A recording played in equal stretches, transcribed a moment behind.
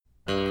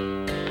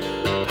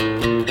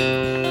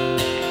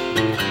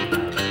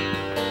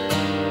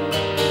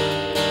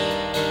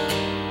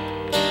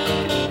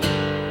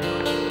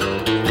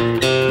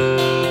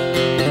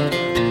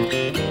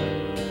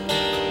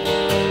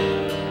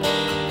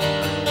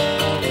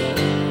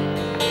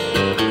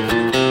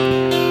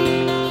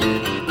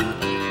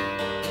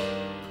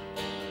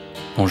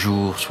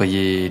Bonjour,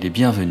 soyez les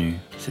bienvenus,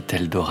 c'est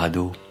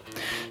Eldorado.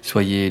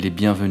 Soyez les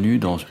bienvenus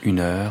dans 1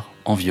 heure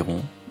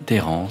environ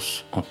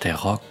d'errance en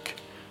terre rock,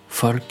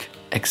 folk,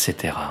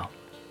 etc.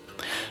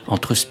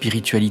 Entre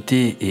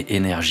spiritualité et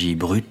énergie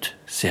brute,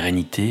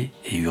 sérénité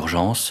et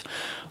urgence,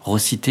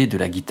 raucité de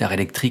la guitare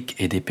électrique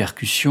et des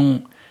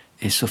percussions,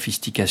 et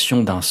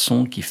sophistication d'un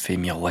son qui fait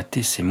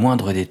miroiter ses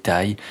moindres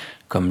détails,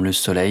 comme le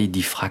soleil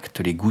diffracte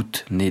les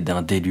gouttes nées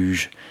d'un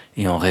déluge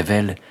et en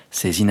révèle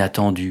ses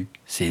inattendus,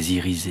 ses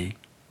irisés.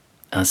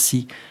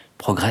 Ainsi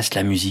progresse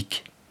la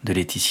musique de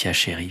Laetitia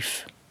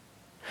Shériff.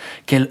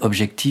 Quel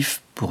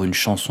objectif pour une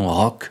chanson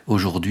rock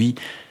aujourd'hui,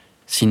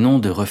 sinon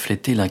de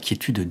refléter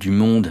l'inquiétude du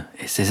monde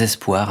et ses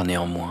espoirs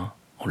néanmoins,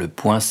 en le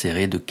point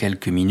serré de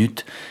quelques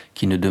minutes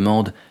qui ne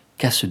demandent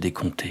qu'à se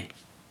décompter.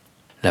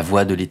 La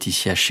voix de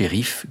Laetitia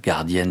Shériff,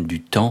 gardienne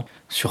du temps,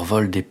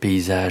 survole des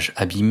paysages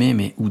abîmés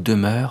mais où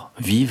demeure,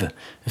 vive,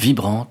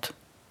 vibrante,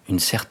 une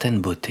certaine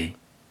beauté.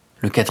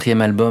 Le 4e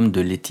album de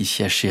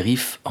Laetitia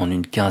Shériff, en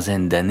une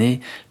quinzaine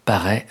d'années,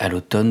 paraît à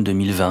l'automne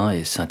 2020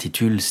 et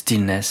s'intitule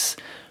Stillness,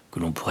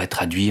 que l'on pourrait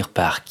traduire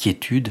par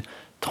quiétude,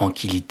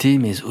 tranquillité,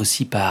 mais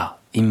aussi par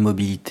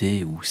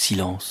immobilité ou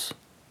silence.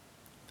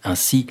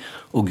 Ainsi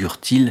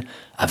augure-t-il,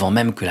 avant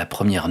même que la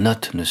première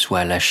note ne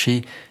soit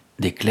lâchée,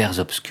 des clairs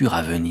obscurs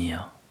à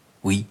venir.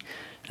 Oui,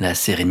 la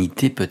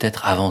sérénité peut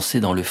être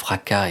avancée dans le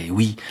fracas, et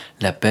oui,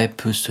 la paix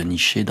peut se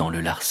nicher dans le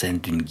larcène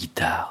d'une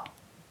guitare.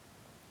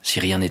 Si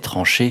rien n'est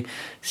tranché,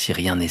 si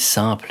rien n'est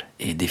simple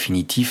et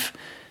définitif,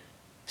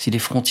 si les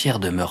frontières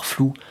demeurent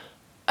floues,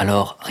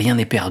 alors rien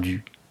n'est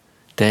perdu.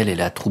 Telle est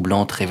la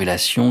troublante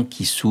révélation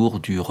qui sourd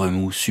du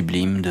remous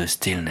sublime de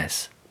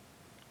Stillness.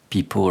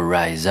 People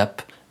Rise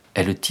Up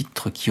est le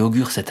titre qui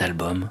augure cet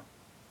album.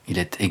 Il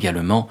est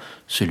également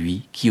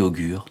celui qui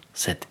augure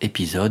cet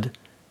épisode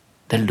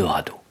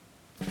d'Eldorado.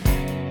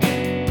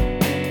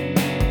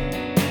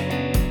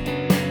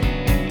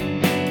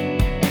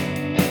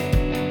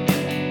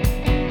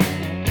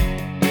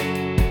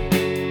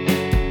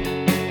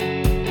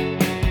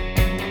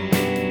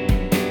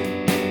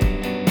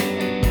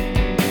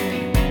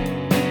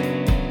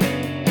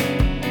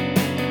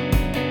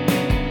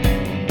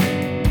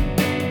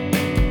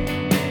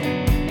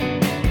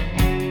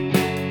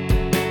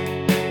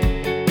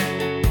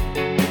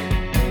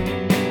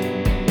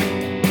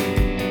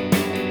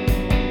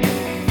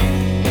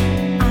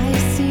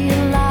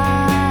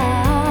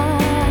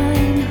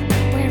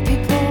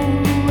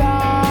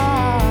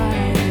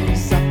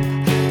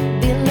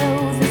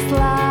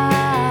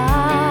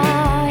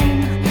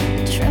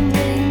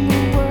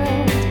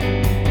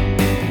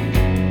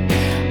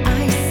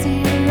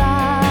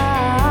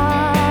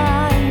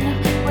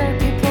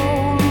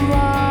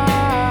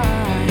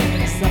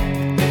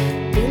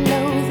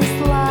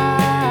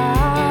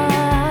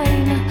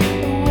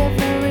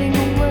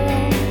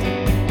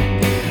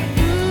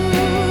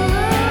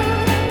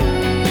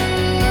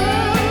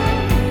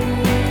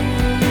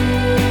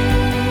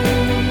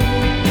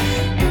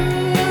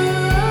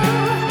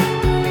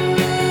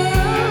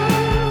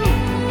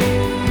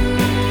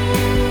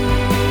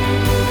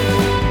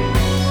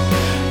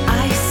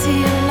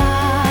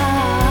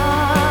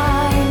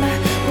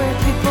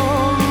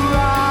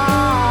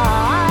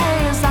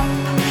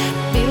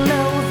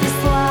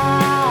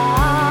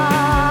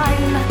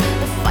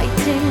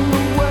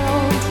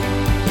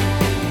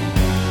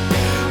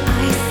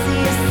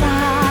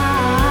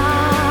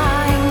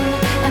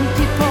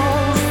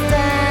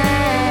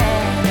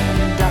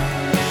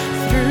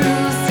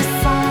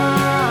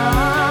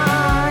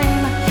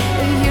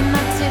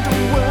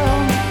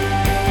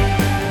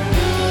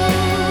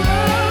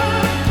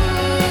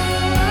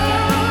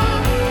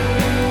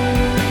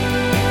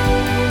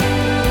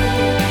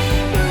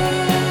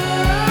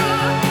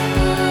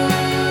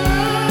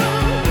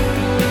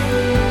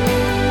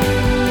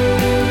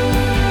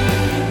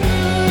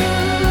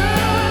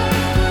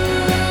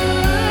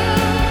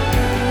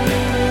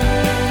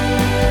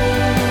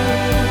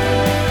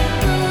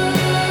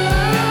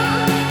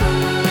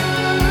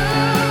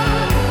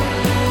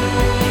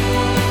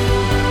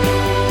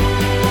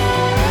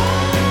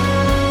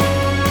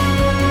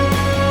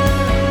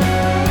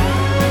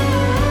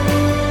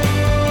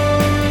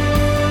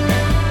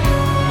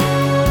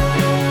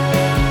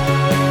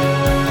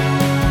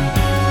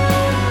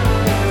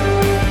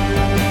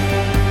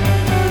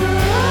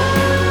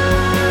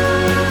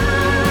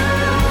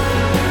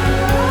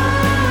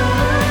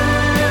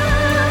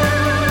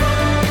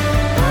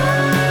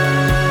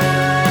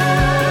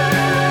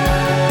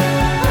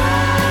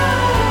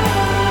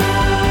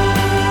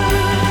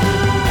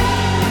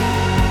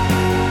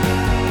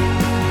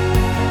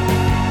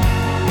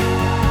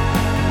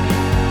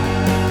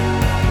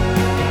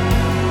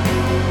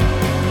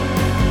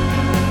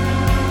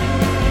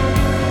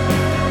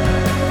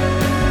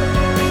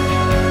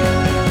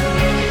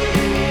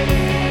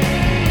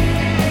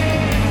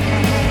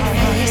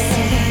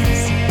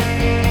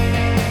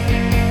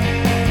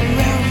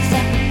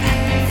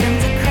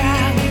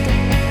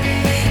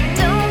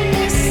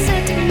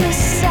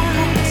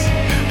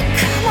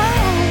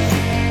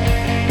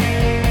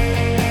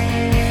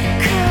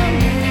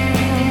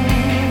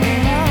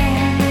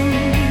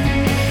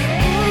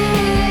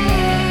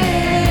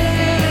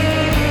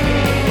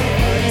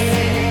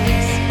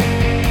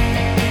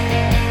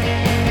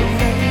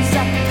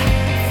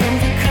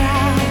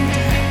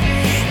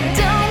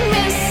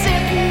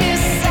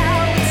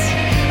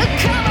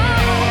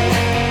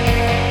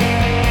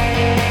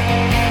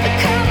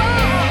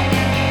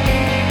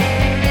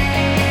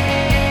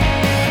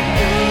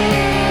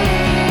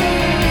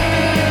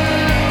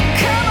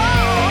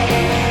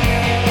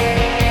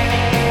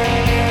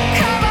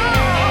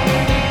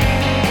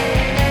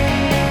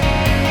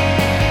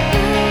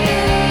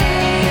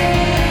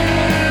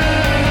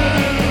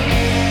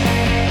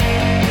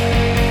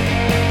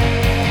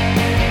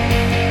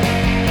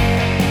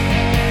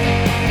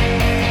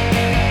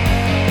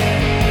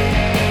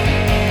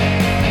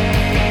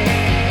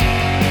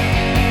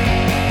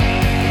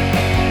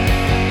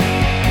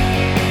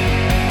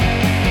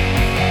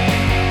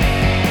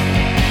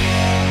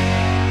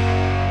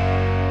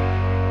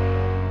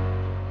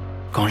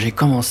 j'ai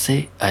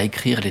commencé à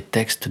écrire les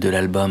textes de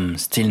l'album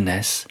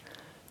Stillness,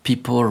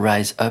 People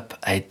Rise Up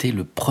a été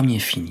le premier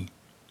fini.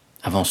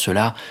 Avant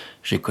cela,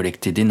 j'ai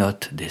collecté des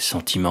notes, des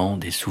sentiments,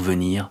 des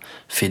souvenirs,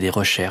 fait des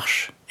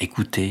recherches,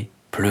 écouté,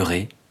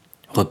 pleuré,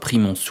 repris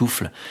mon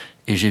souffle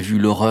et j'ai vu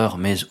l'horreur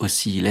mais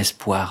aussi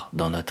l'espoir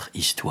dans notre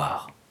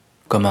histoire.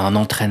 Comme un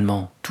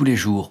entraînement, tous les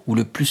jours ou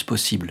le plus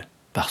possible,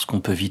 parce qu'on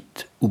peut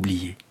vite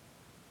oublier.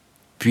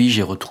 Puis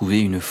j'ai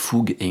retrouvé une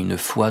fougue et une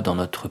foi dans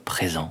notre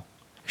présent.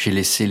 J'ai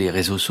laissé les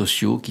réseaux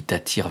sociaux qui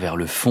t'attirent vers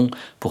le fond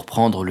pour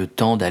prendre le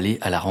temps d'aller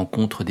à la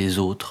rencontre des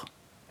autres,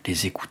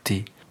 les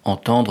écouter,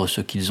 entendre ce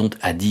qu'ils ont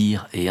à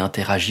dire et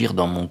interagir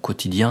dans mon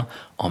quotidien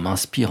en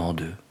m'inspirant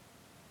d'eux.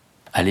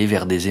 Aller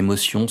vers des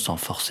émotions sans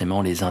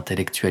forcément les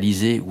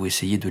intellectualiser ou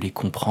essayer de les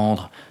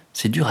comprendre,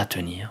 c'est dur à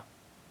tenir.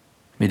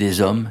 Mais des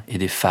hommes et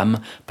des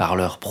femmes, par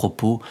leurs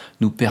propos,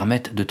 nous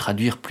permettent de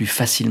traduire plus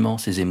facilement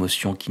ces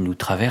émotions qui nous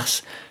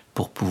traversent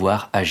pour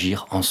pouvoir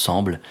agir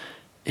ensemble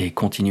et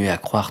continuer à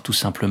croire tout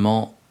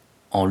simplement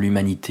en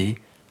l'humanité,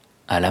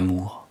 à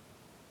l'amour.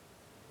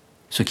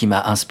 Ce qui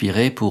m'a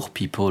inspiré pour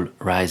People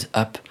Rise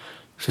Up,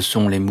 ce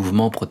sont les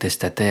mouvements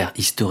protestataires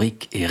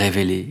historiques et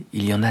révélés.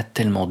 Il y en a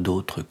tellement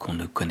d'autres qu'on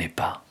ne connaît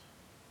pas.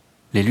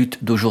 Les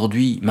luttes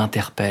d'aujourd'hui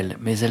m'interpellent,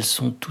 mais elles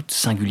sont toutes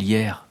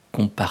singulières,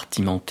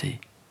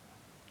 compartimentées.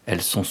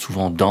 Elles sont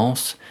souvent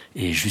denses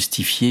et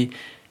justifiées,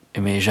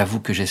 mais j'avoue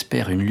que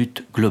j'espère une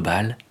lutte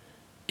globale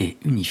et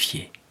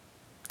unifiée.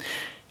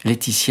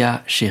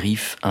 LAETITIA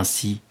Shériff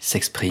ainsi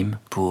s'exprime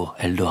pour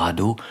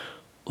Eldorado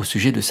au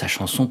sujet de sa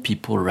chanson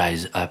People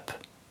Rise Up.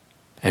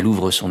 Elle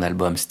ouvre son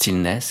album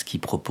Stillness qui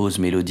propose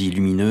mélodies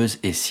lumineuses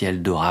et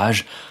ciel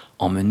d'orage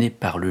emmenées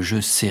par le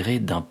jeu serré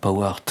d'un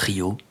power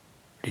trio.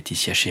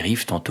 LAETITIA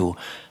Shériff, tantôt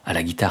à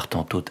la guitare,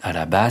 tantôt à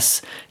la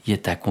basse, y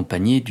est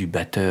accompagnée du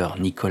batteur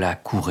Nicolas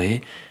Couré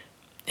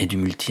et du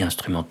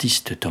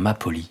multi-instrumentiste Thomas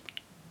Poli.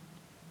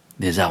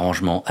 Des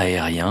arrangements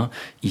aériens,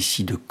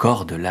 ici de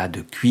cordes, là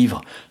de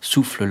cuivre,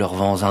 soufflent leurs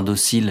vents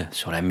indociles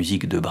sur la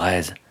musique de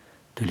braise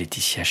de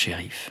LAETITIA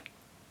Shériff.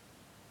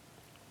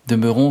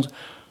 Demeurons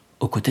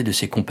aux côtés de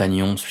ses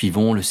compagnons,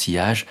 suivons le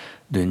sillage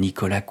de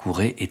Nicolas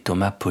Couré et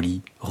Thomas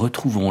Poli.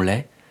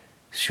 Retrouvons-les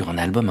sur un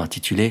album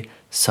intitulé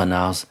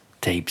Sonars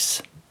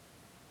Tapes.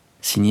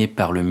 Signé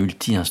par le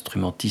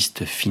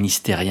multi-instrumentiste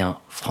finistérien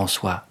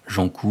François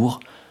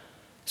Joncour,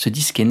 ce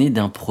disque est né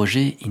d'un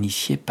projet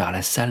initié par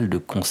la salle de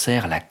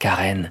concert La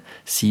Carène,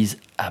 sise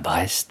à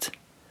Brest,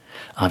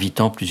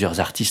 invitant plusieurs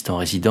artistes en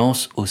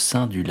résidence au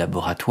sein du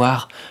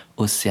laboratoire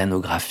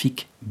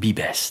océanographique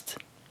BEAK.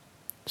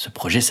 Ce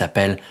projet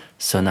s'appelle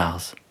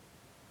Sonars.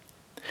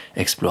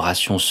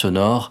 Exploration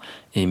sonore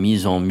et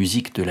mise en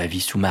musique de la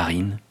vie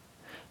sous-marine,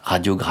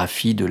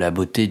 radiographie de la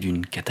beauté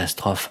d'une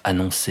catastrophe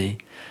annoncée,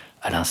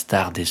 à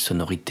l'instar des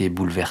sonorités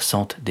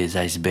bouleversantes des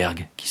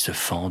icebergs qui se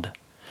fendent.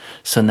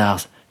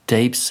 Sonars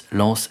Tapes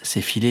lance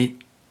ses filets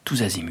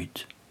tous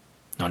azimuts.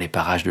 Dans les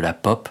parages de la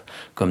pop,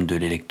 comme de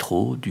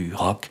l'électro, du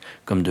rock,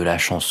 comme de la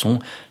chanson,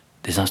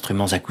 des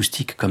instruments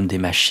acoustiques comme des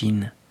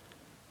machines,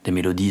 des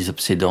mélodies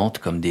obsédantes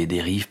comme des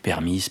dérives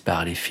permises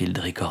par les field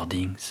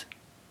recordings.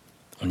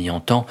 On y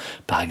entend,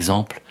 par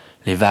exemple,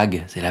 les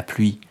vagues et la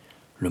pluie,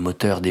 le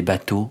moteur des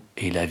bateaux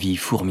et la vie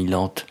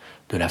fourmillante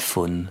de la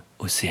faune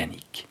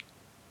océanique.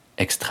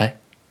 Extrait,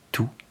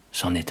 tout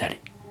s'en est allé.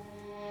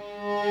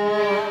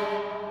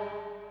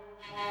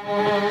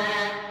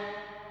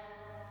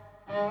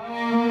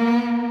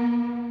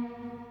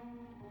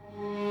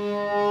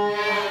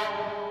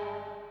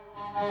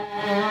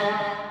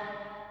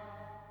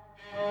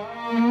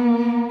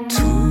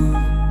 Tout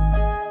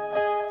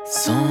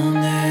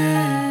s'en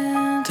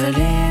est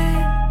allé,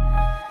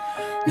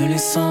 ne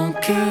laissant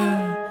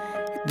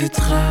que des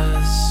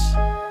traces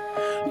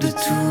de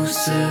tout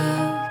ce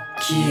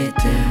qui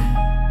était,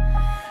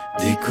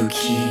 des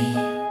coquilles,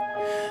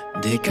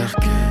 des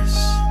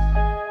carcasses.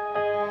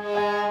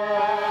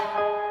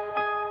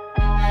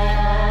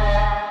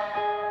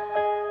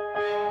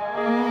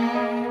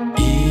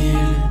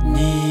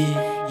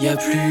 Il n'y a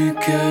plus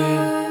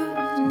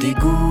que des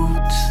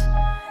gouttes,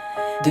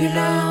 des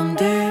larmes,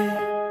 des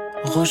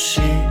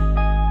rochers,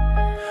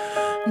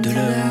 de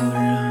la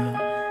houle,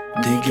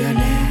 des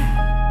galets,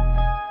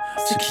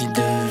 ce qui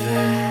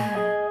devait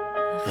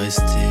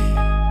rester.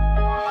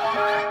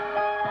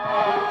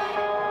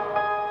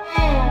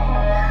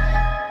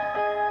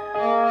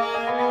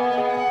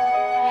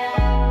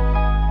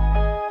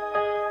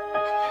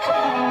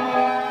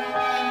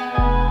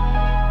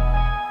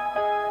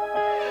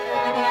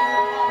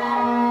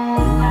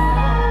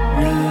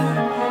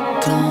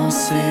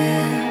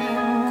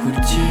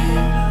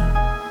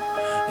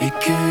 Et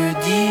que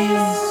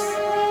disent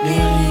les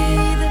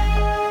rides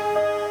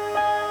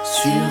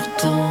sur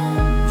ton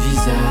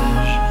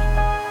visage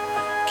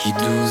qui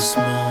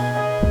doucement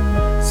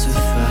se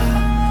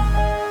fane?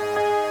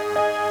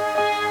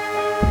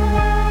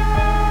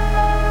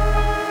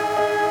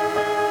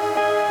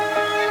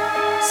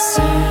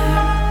 Seul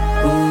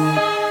au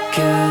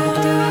cœur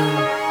de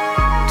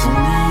ton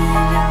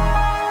île,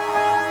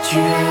 tu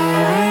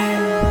erres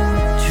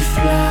et tu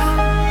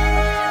flammes,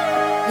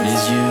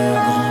 les yeux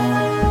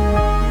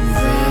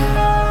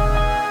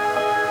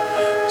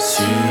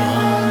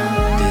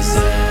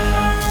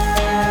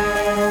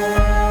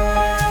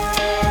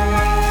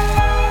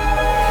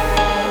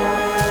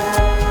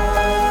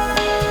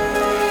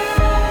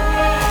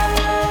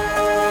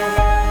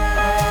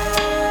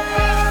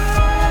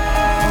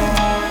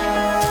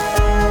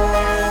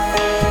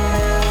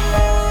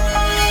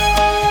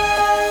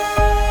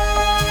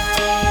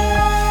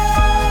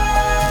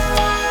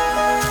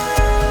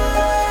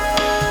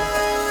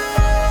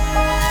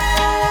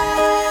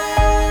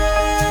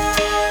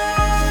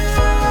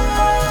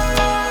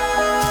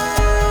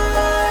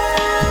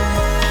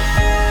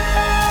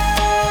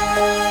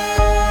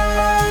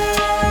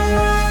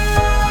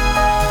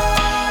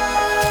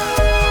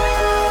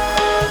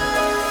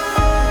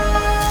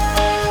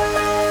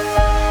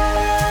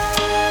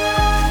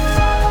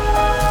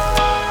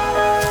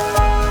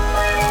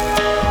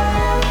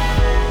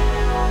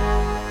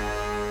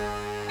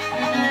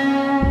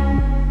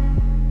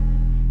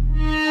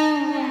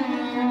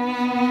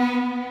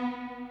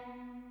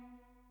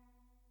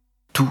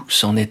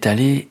s'en est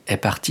allé est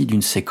parti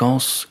d'une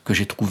séquence que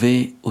j'ai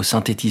trouvée au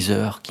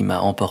synthétiseur qui m'a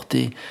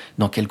emporté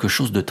dans quelque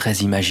chose de très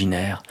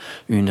imaginaire,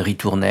 une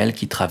ritournelle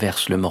qui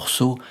traverse le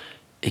morceau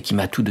et qui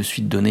m'a tout de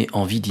suite donné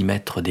envie d'y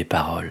mettre des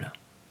paroles.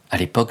 À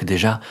l'époque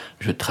déjà,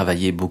 je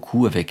travaillais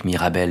beaucoup avec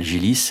Mirabel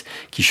Gillis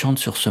qui chante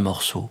sur ce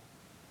morceau.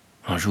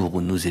 Un jour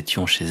où nous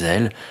étions chez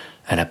elle,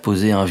 elle a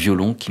posé un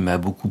violon qui m'a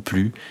beaucoup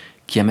plu,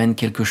 qui amène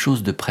quelque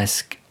chose de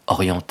presque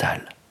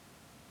oriental.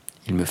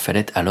 Il me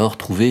fallait alors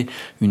trouver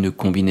une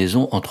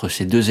combinaison entre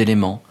ces deux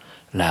éléments,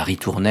 la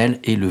ritournelle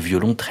et le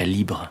violon très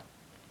libre.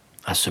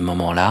 À ce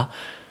moment-là,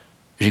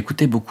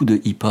 j'écoutais beaucoup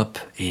de hip-hop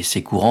et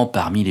ses courants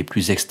parmi les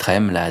plus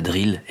extrêmes, la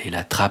drill et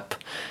la trap,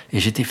 et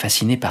j'étais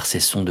fasciné par ces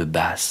sons de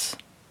basse.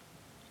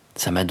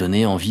 Ça m'a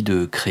donné envie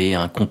de créer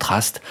un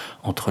contraste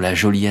entre la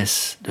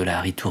joliesse de la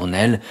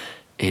ritournelle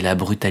et la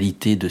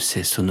brutalité de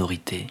ses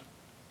sonorités.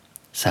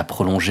 Ça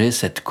prolongeait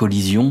cette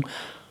collision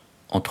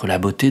entre la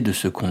beauté de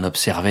ce qu'on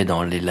observait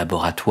dans les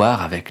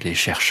laboratoires avec les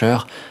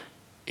chercheurs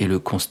et le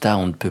constat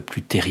on ne peut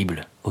plus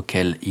terrible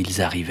auquel ils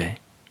arrivaient.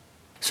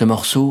 Ce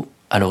morceau,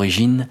 à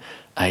l'origine,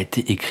 a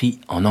été écrit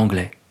en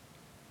anglais,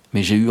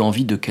 mais j'ai eu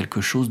envie de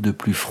quelque chose de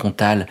plus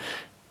frontal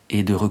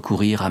et de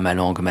recourir à ma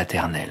langue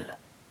maternelle.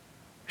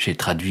 J'ai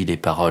traduit les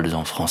paroles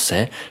en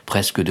français,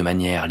 presque de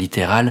manière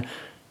littérale,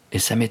 et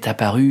ça m'est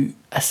apparu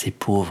assez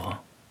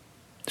pauvre.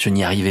 Je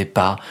n'y arrivais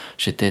pas,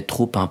 j'étais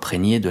trop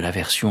imprégné de la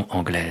version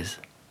anglaise.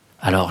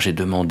 Alors j'ai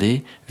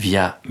demandé,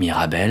 via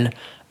Mirabel,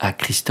 à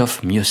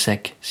Christophe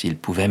Mieusec s'il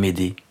pouvait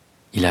m'aider.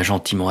 Il a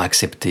gentiment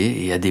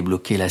accepté et a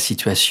débloqué la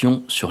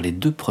situation sur les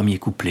 2 premiers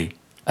couplets.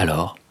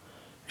 Alors,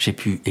 j'ai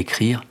pu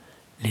écrire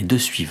les 2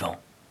 suivants.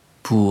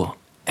 Pour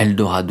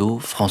Eldorado,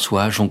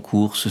 François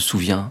Joncour se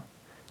souvient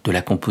de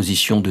la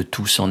composition de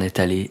TOUT S'en est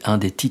allé, un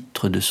des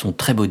titres de son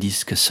très beau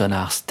disque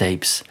Sonars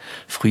Tapes,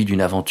 fruit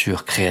d'une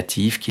aventure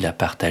créative qu'il a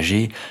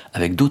partagée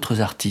avec d'autres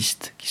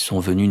artistes qui sont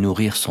venus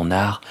nourrir son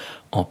art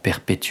en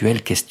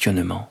perpétuel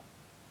questionnement.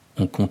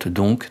 On compte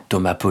donc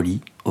Thomas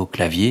Poli au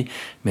clavier,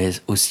 mais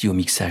aussi au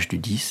mixage du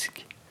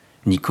disque,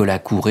 Nicolas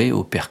Courret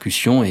aux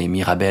percussions et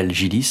Mirabel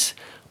Gillis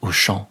au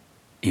chant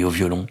et au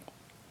violon,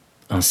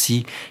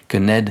 ainsi que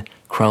Ned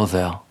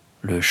Crowther,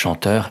 le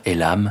chanteur et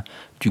l'âme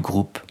du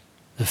groupe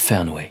The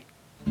Fernweh.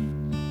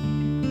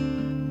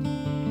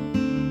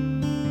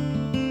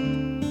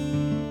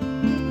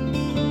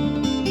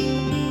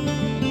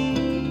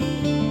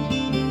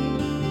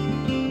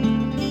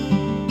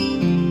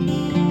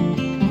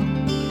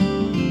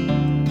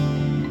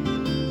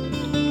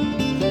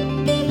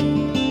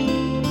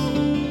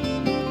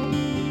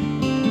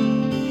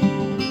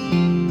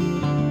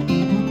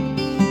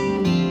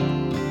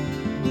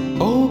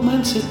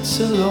 Sits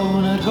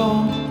alone at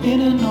home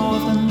in a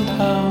northern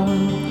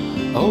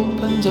town.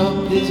 Opens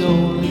up his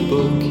only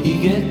book. He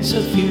gets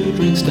a few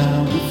drinks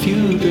down, a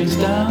few drinks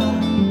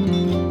down,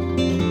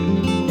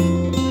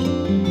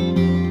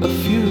 a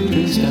few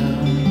drinks down.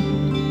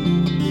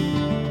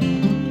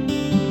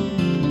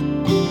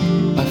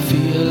 I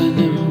feel an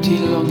empty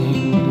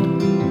longing.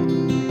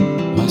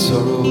 My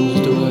sorrows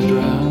do I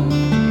drown.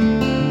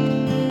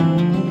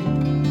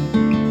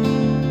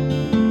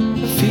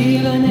 I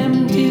feel an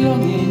empty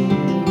longing.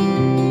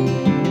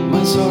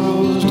 My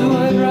sorrows do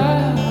I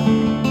drown.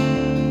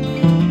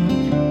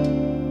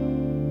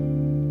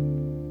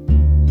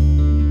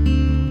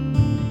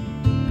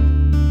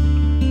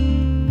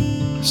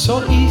 Saw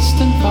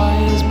eastern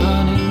fires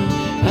burning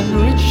and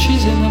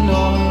riches in the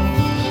north,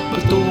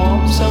 but the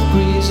warm south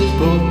breezes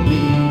brought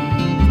me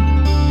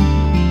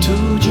to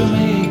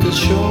Jamaica's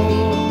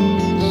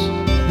shores,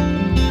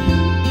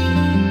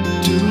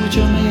 to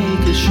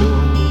Jamaica's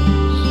shores.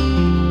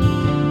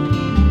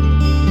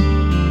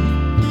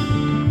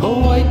 A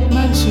white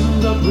man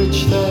soon got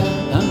rich there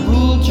and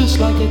ruled just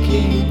like a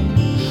king.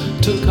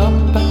 Took up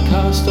and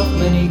cast off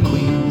many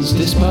queens,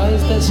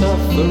 despised their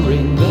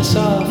suffering,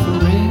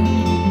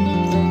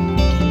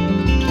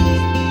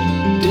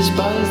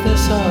 despised their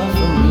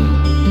suffering.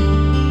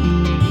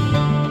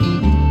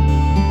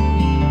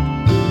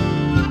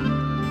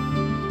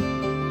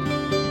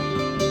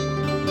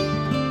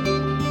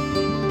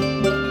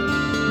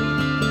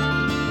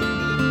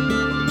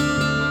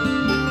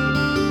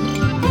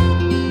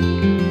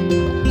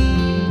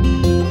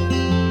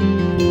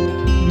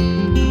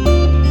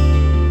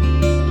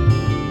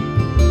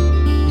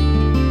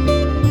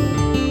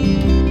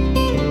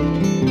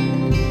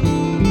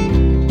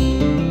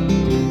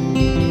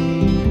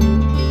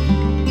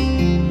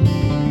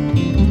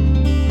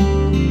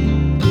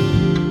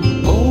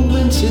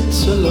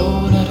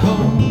 Alone at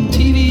home,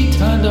 TV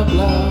turned up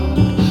loud.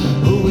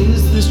 Who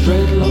is this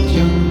dreadlocked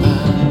young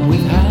man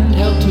with hand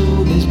held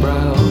to his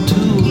brow, to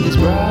his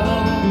brow?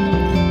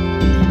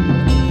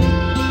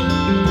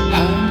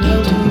 Hand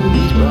held to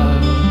his brow.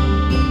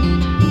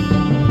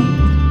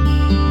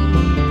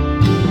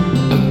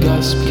 A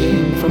gasp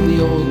came from the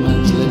old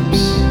man's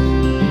lips.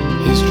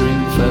 His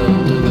drink fell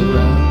to the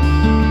ground.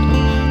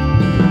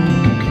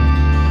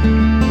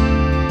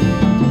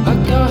 A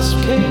gasp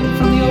came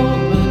from the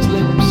old man's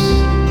lips.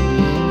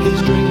 His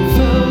drink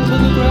fell to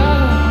the ground.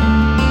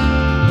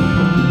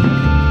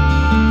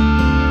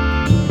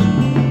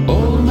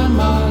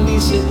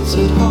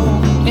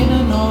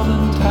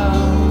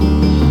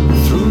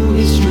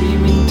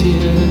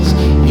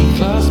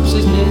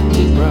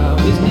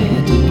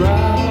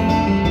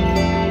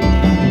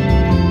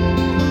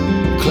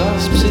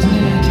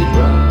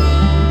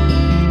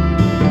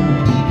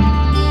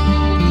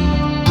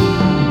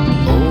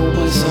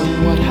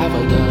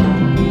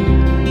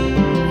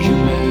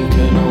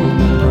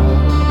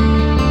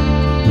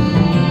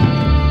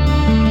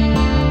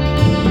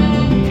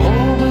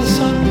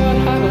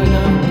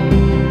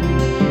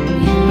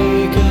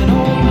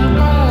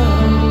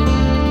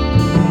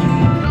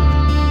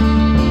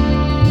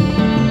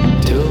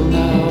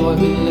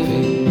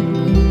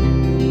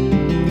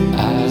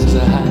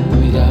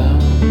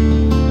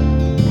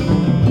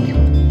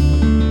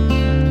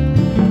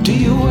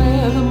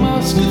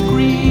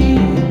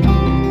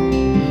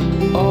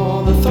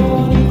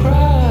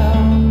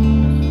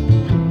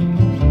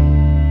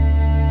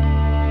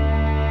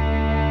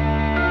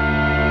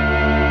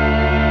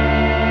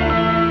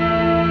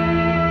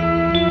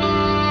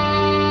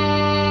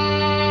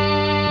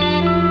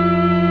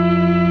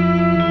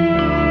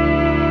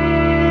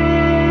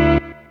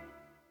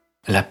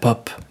 La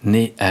pop,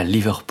 née à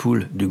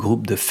Liverpool du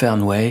groupe de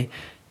Fernweh,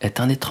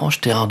 est un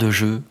étrange terrain de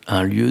jeu,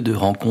 un lieu de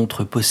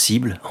rencontre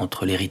possible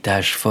entre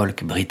l'héritage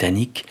folk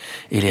britannique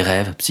et les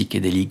rêves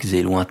psychédéliques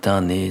et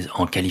lointains nés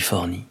en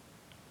Californie.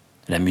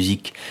 La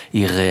musique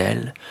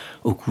irréelle,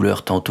 aux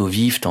couleurs tantôt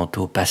vives,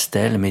 tantôt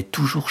pastel, mais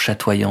toujours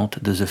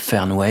chatoyantes de The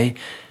Fernweh,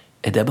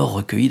 est d'abord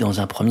recueillie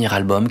dans un premier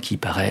album qui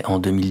paraît en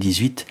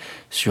 2018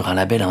 sur un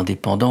label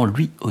indépendant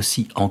lui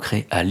aussi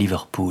ancré à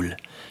Liverpool,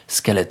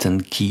 Skeleton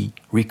Key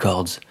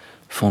Records,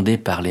 fondé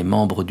par les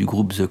membres du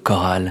groupe The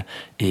Choral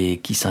et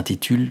qui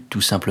s'intitule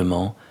tout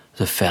simplement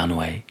The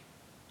Fernweh.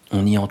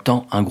 On y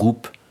entend un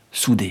groupe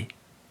soudé.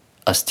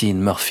 Austin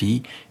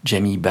Murphy,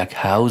 Jamie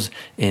Backhouse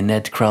et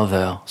Ned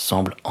Crowther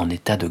semblent en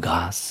état de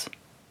grâce.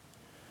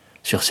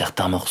 Sur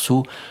certains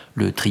morceaux,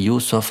 le trio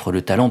s'offre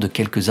le talent de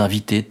quelques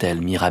invités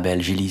tels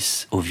Mirabel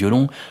Gillis au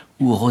violon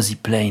ou ROZI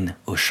PLAIN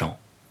au chant.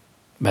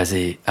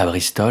 Basée à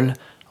Bristol,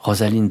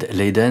 Rosalind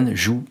Leyden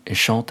joue et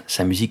chante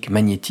sa musique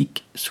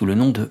magnétique sous le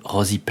nom de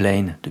ROZI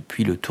PLAIN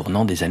depuis le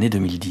tournant des années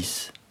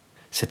 2010.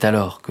 C'est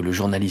alors que le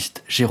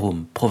journaliste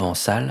Jérôme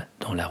Provençal,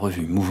 dans la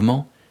revue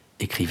Mouvement,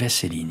 écrivait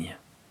ces lignes.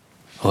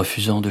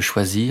 Refusant de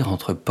choisir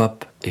entre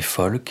pop et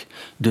folk,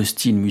 deux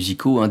styles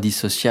musicaux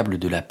indissociables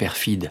de la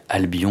perfide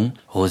Albion,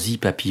 ROZI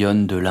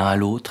papillonne de l'un à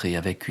l'autre et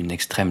avec une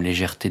extrême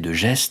légèreté de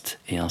geste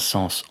et un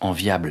sens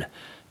enviable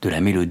de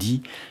la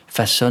mélodie,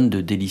 façonne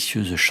de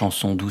délicieuses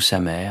chansons douces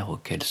amères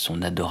auxquelles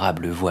son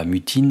adorable voix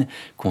mutine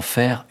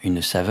confère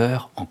une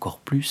saveur encore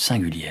plus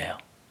singulière.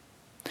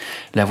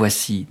 La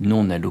voici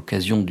non à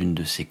l'occasion d'une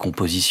de ses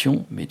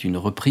compositions, mais d'une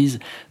reprise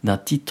d'un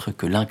titre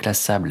que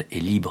l'inclassable et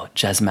libre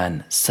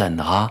jazzman Sun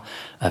Ra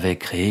avait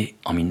créé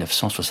en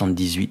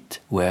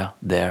 1978, Where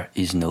There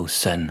Is No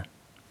Sun.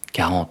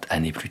 40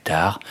 années plus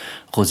tard,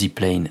 ROZI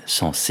PLAIN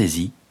s'en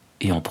saisit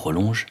et en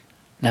prolonge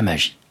la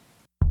magie.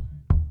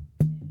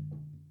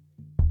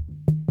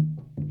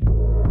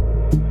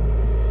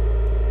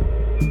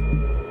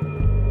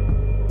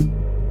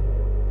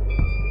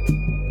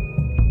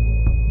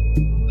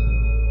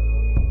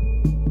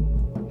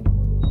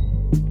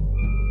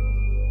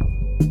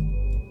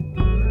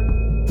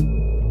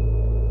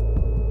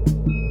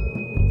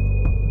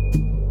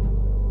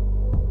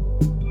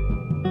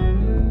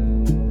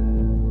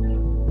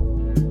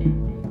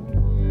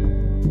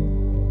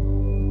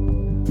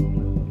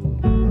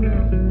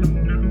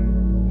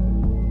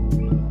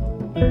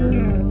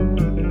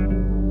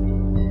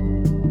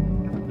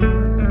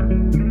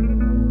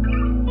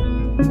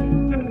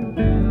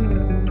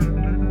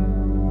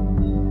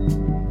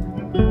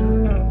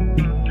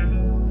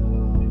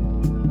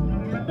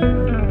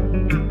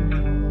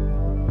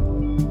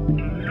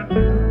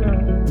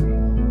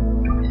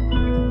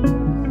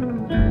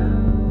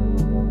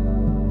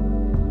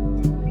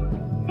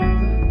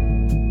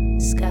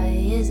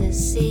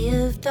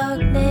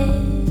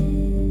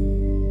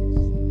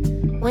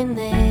 When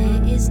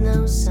there is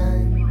no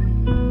sun,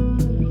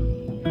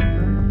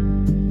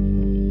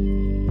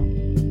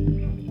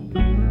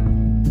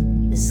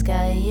 the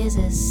sky is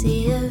a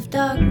sea of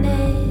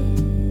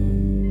darkness.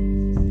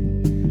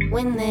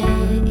 When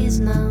there is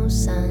no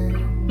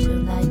sun to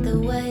light the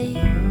way,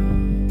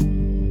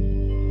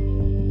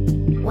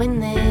 when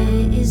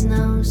there is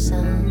no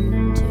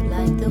sun to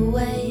light the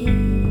way,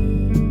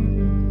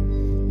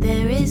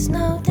 there is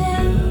no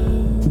day,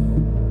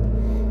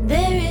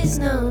 there is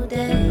no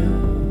day.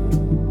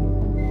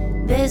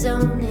 There's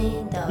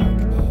only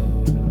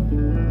darkness,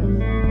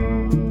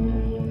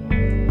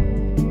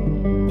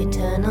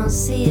 eternal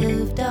sea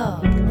of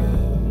darkness.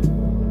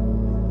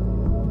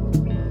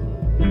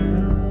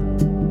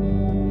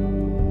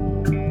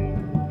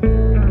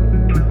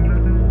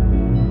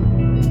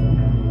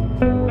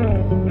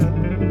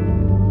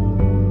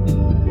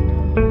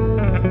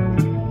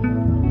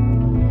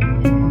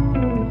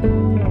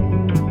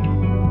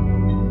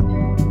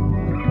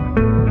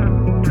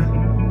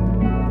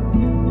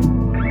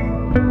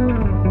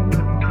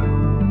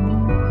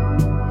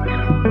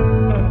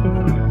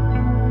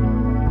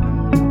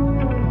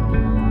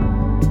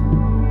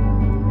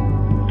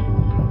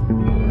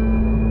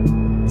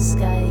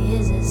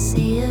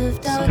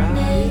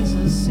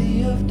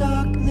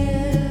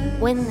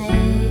 When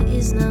there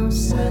is no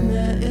sun, when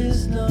there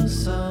is no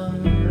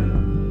sun,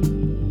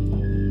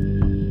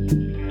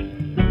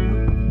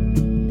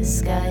 the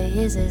sky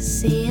is a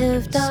sea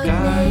of darkness.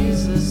 The sky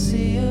is a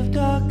sea of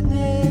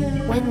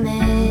darkness. When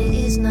there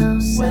is no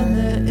sun, when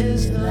there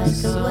is to no light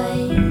sun the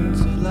way,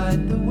 to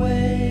light the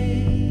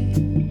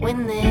way.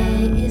 When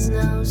there is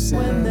no sun,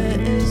 when there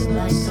is no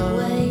light sun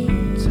the way,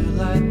 to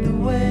light the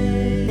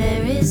way.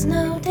 There is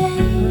no day,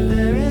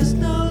 there is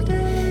no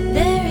day,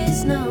 there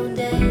is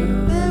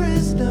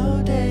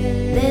no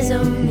day. There's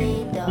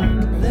only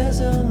darkness.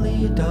 There's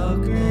only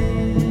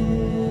darkness.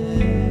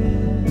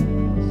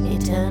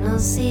 Eternal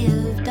sea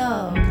of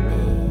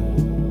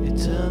darkness.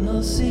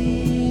 Eternal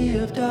sea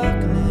of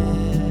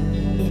darkness.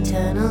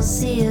 Eternal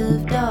sea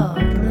of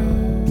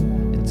darkness.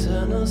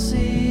 Eternal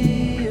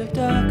sea of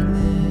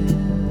darkness.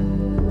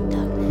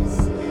 Darkness.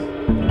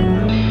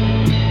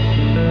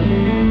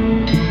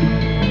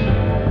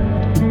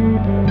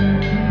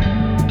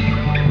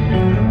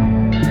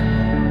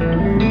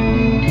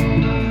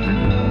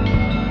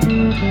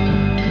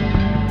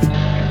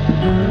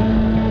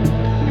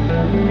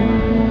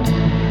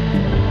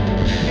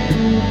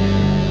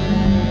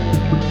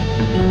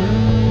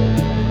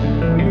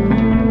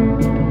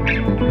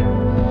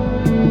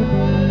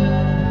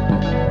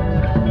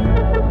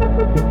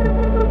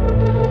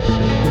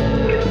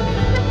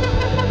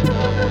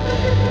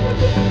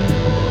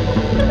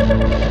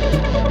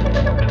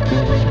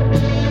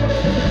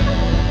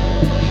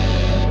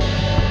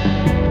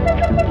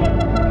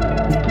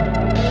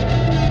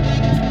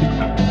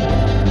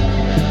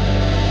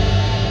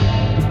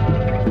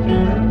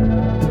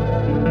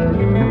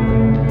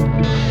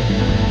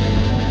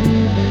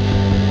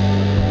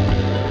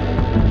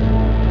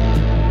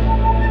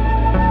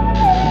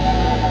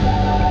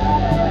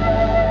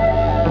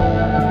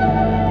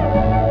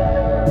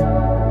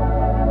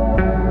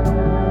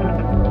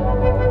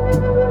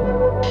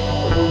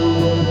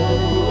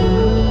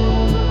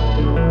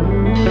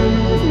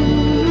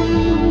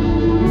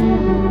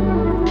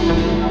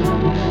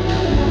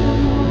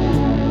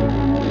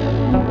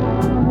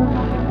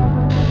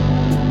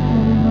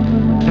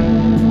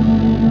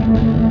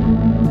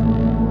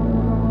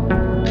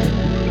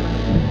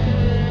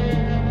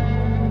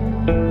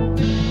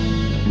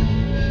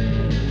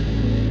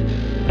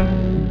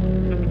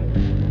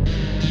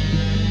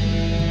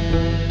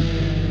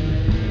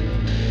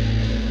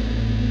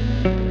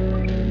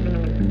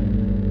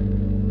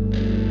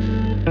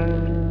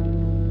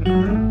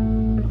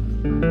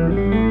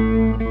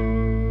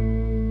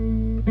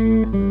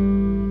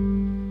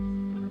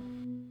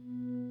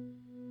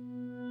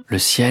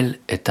 ciel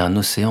est un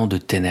océan de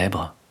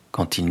ténèbres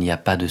quand il n'y a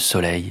pas de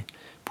soleil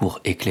pour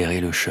éclairer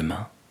le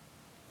chemin.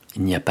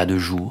 Il n'y a pas de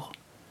jour,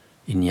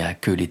 il n'y a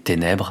que les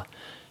ténèbres,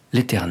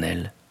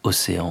 l'éternel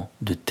océan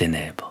de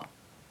ténèbres.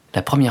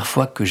 La première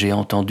fois que j'ai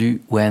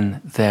entendu When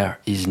There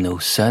Is No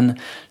Sun,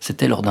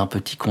 c'était lors d'un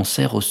petit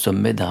concert au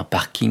sommet d'un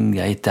parking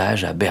à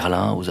étages à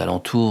Berlin aux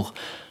alentours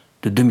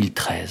de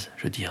 2013,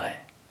 je dirais.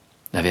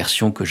 La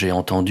version que j'ai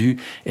entendue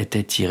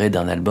était tirée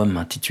d'un album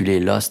intitulé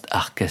Lost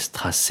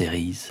Orchestra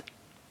Series.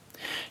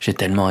 J'ai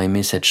tellement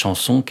aimé cette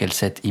chanson qu'elle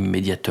s'est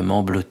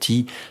immédiatement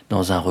blottie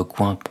dans un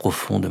recoin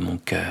profond de mon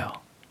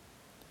cœur.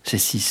 C'est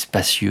si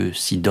spacieux,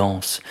 si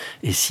dense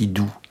et si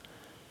doux,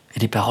 et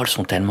les paroles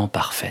sont tellement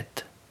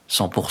parfaites,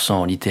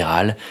 100%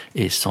 littérales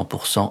et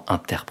 100%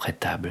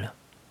 interprétables,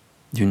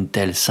 d'une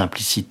telle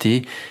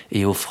simplicité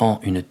et offrant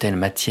une telle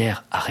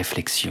matière à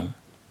réflexion.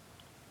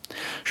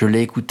 Je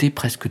l'ai écoutée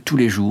presque tous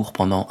les jours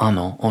pendant 1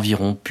 an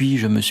environ, puis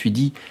je me suis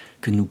dit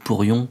que nous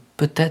pourrions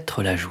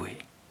peut-être la jouer.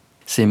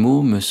 Ces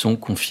mots me sont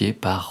confiés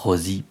par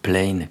ROZI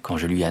PLAIN quand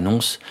je lui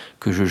annonce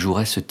que je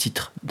jouerai ce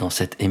titre dans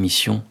cette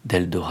émission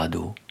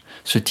d'Eldorado.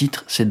 Ce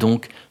titre, c'est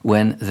donc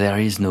When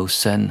There Is No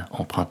Sun,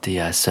 emprunté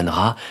à Sun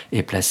Ra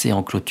et placé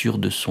en clôture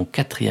de son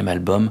 4e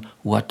album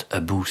What a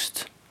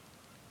Boost.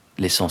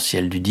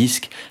 L'essentiel du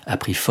disque a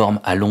pris forme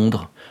à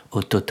Londres,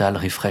 au Total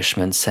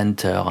Refreshment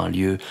Center, un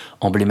lieu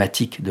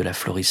emblématique de la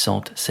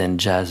florissante scène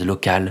jazz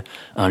locale,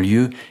 un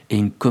lieu et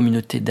une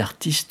communauté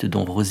d'artistes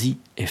dont ROZI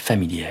est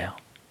familière.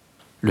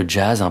 Le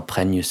jazz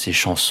imprègne ses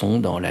chansons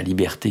dans la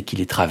liberté qui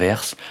les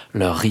traverse,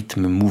 leurs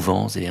rythmes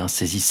mouvants et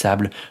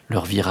insaisissables,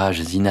 leurs virages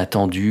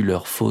inattendus,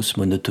 leur fausse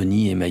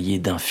monotonie émaillée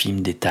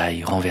d'infimes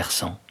détails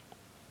renversants.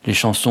 Les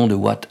chansons de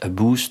What a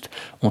Boost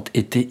ont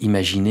été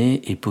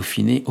imaginées et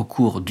peaufinées au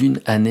cours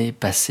d'une année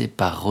passée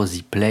par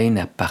ROZI PLAIN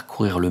à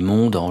parcourir le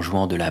monde en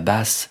jouant de la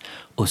basse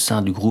au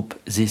sein du groupe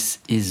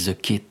This Is the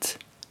Kit.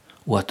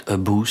 What a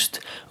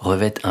Boost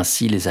revêt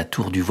ainsi les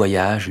atours du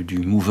voyage, du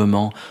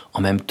mouvement,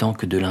 en même temps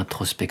que de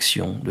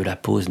l'introspection, de la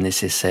pause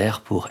nécessaire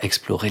pour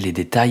explorer les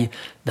détails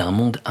d'un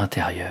monde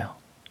intérieur.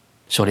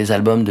 Sur les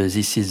albums de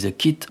This Is the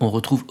Kit, on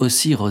retrouve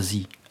aussi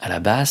ROZI à la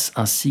basse,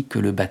 ainsi que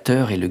le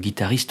batteur et le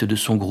guitariste de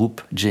son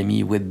groupe,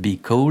 Jamie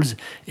Webby-Coles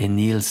et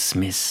Neil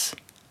Smith.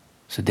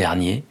 Ce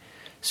dernier,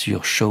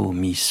 sur Show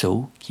Me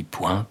So, qui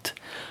pointe,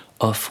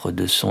 offre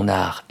de son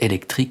art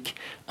électrique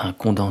un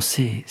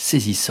condensé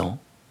saisissant,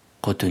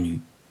 retenu,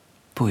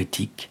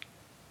 poétique,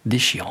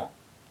 déchirant.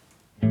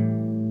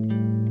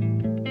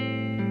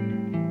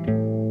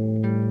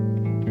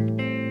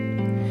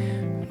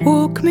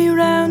 Walk me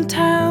round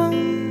town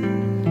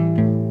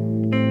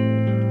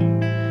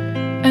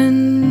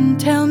and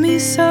tell me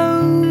so,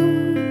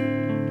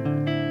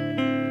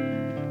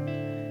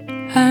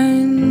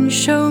 and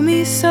show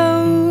me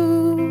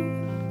so,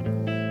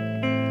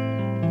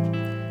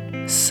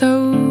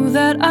 so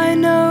that I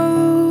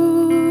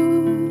know,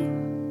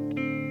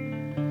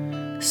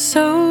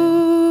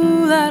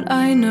 so that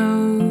I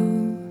know,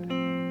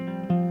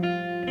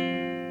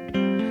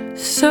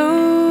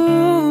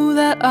 so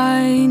that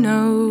I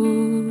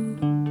know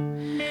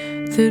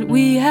that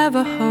we have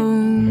a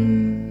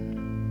home.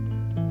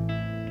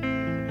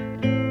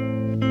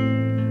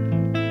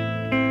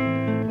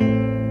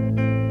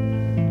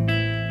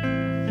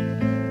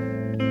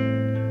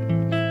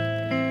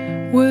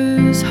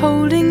 Was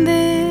holding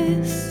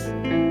this,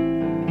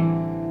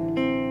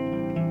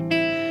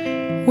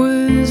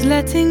 was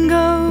letting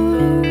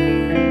go,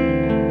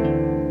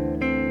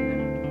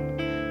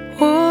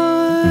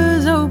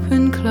 was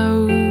open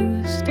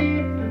closed,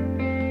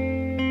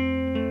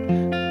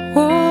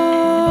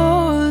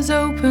 was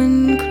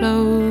open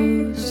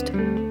closed.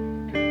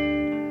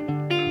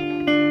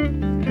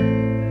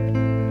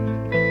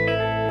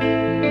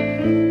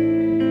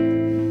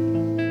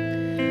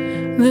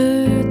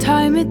 The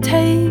time it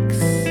takes,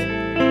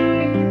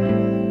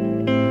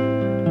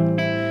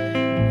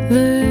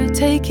 the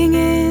taking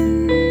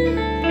in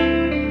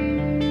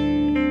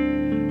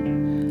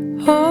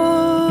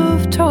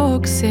of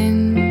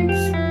toxins,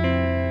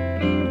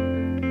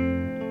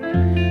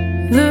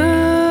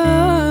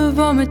 the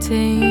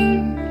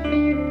vomiting,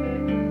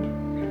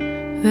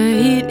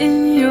 the heat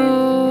in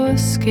your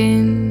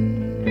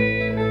skin,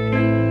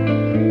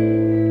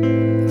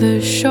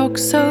 the shock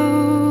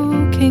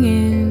soaking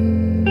in.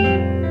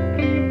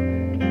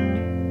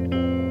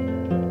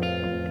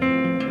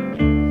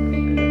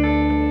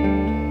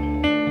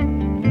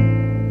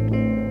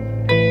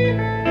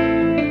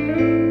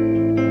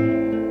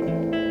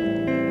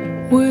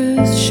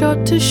 Was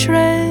shot to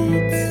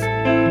shreds,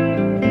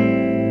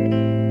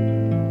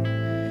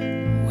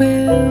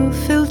 will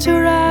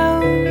filter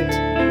out,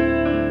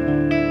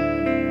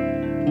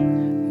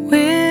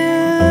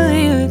 will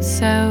heal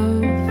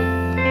itself,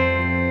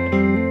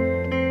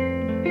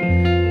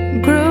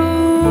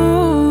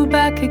 grow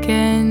back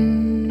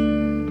again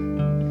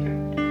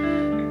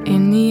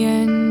in the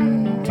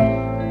end,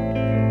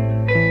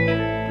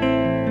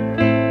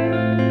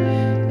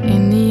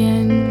 in the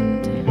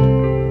end.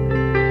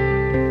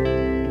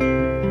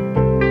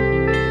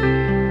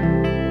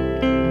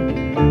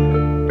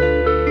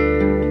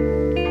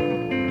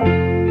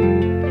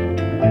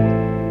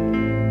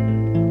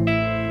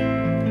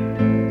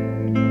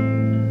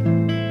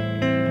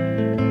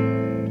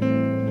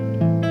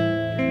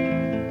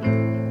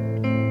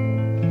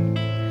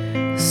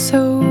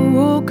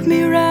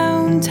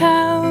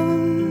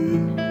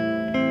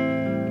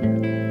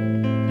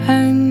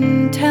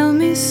 and tell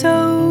me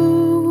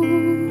so,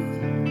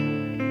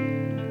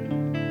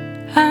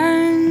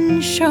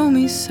 and show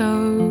me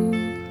so,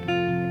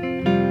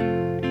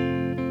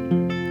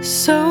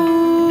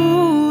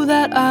 so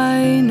that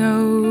I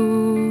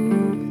know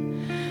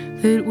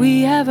that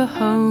we have a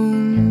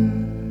home.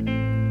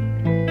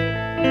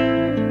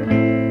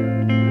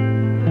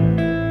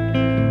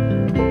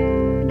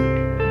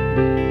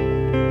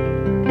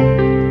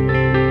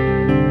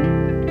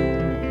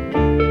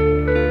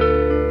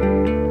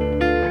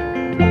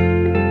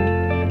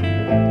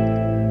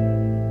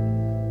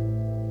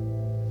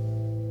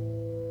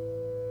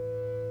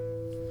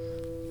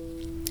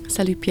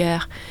 Salut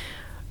Pierre.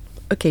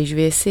 Ok, je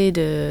vais essayer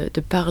de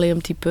parler un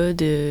petit peu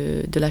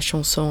de la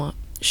chanson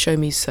Show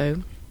Me So.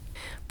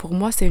 Pour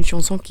moi, c'est une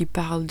chanson qui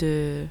parle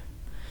de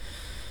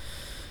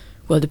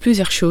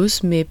plusieurs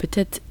choses, mais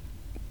peut-être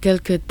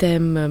quelques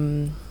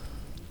thèmes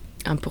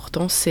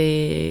importants.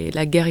 C'est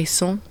la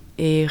guérison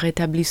et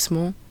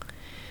rétablissement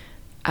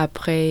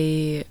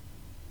après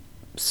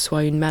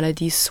soit une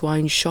maladie, soit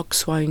un choc,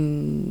 soit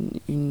un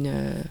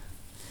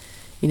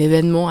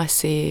événement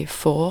assez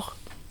fort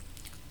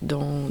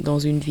dans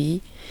une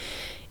vie,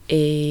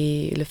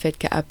 et le fait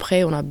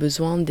qu'après on a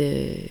besoin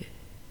de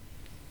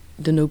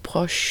nos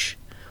proches,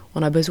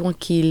 on a besoin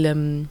qu'ils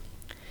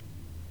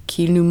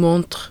nous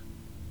montrent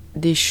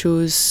des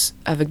choses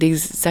avec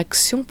des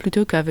actions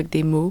plutôt qu'avec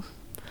des mots.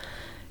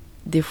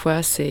 Des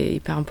fois c'est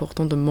hyper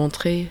important de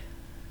montrer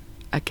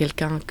à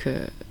quelqu'un que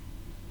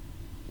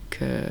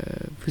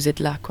vous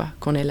êtes là, quoi,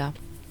 qu'on est là,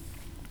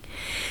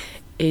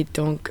 et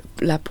donc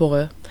là pour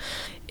eux.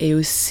 Et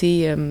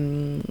aussi,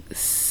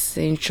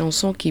 c'est une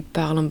chanson qui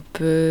parle un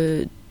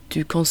peu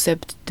du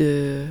concept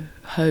de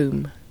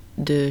home,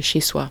 de chez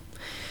soi.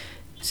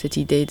 Cette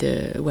idée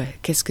de,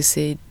 qu'est-ce que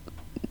c'est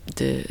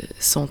de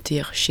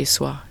sentir chez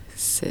soi?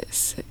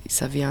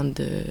 Ça vient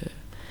de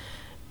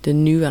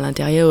nous à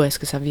l'intérieur, ou est-ce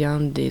que ça vient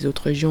des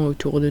autres gens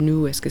autour de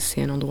nous? Est-ce que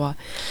c'est un endroit?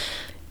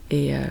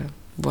 Et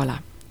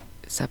voilà,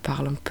 ça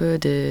parle un peu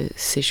de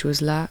ces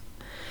choses-là.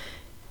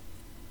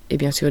 Et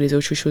bien sûr, les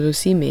autres choses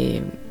aussi,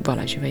 mais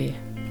voilà,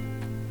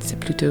 c'est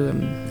plutôt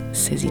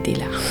ces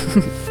idées-là.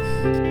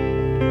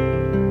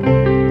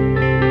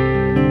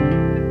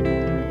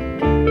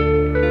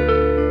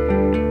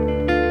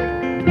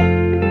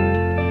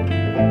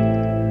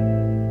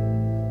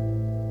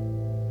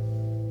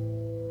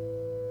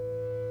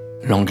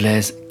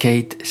 L'anglaise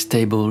Kate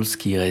Stables,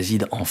 qui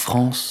réside en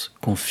France,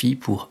 confie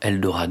pour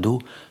Eldorado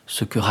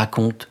ce que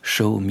raconte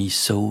Show Me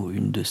So,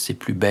 une de ses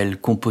plus belles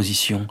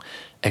compositions,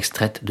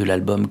 extraite de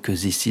l'album que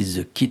This Is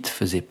The Kit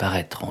faisait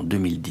paraître en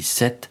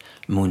 2017,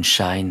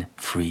 Moonshine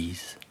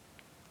Freeze.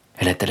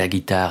 Elle est à la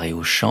guitare et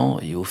au chant,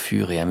 et au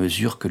fur et à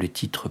mesure que le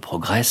titre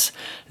progresse,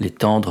 les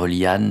tendres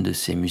lianes de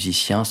ses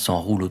musiciens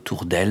s'enroulent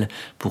autour d'elle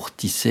pour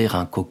tisser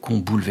un cocon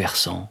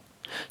bouleversant.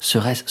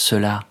 Serait-ce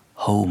cela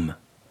Home,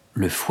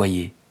 le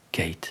foyer,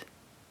 Kate?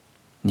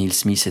 Neil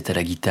Smith est à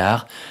la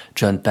guitare,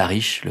 John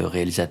Parrish, le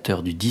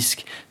réalisateur du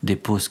disque,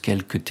 dépose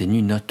quelques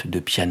ténues notes de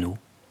piano.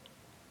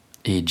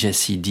 Et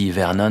Jessie D.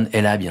 Vernon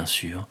est là, bien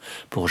sûr,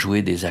 pour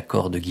jouer des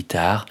accords de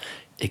guitare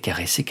et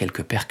caresser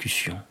quelques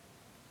percussions.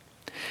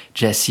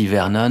 Jesse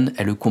Vernon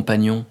est le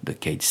compagnon de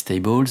Kate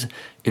Stables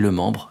et le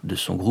membre de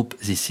son groupe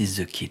This Is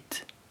The Kit.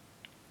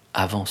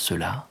 Avant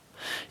cela,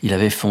 il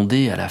avait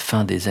fondé à la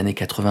fin des années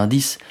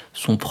 90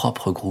 son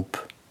propre groupe.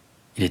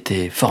 Il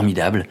était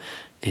formidable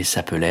et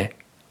s'appelait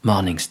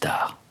Morning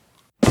Star.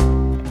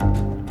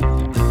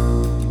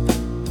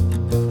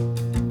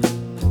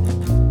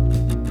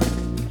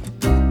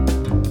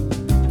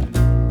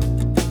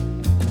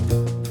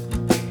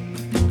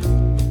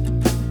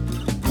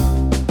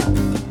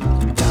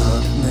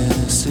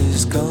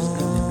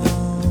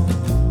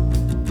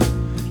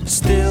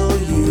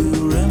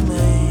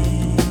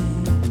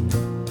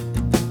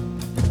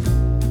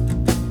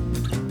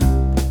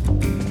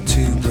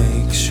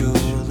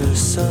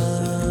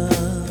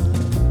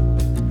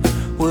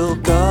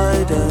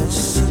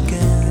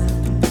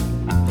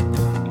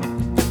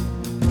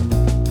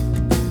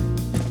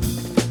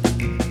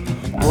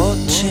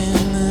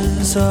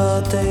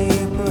 Our day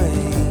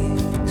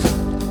breaks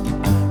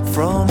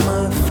from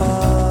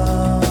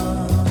afar.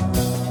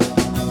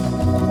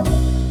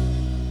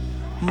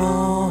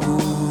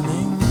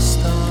 Morning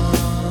star.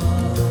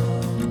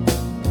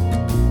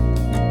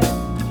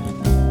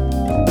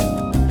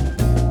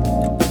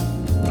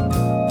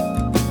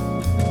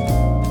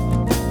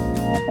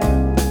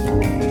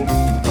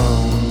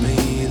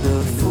 Only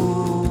the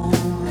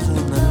fools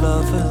and the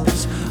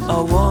lovers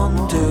are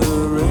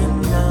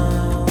wandering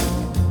now.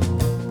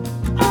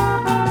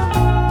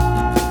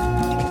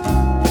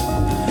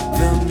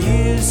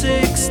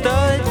 Music's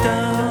died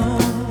down,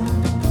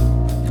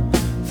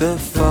 the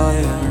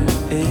fire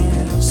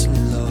is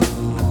low.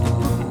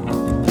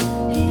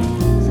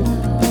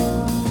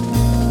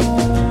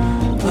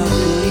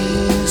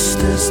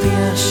 Unleashed as the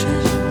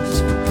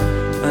ashes,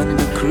 and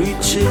the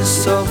creatures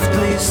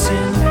softly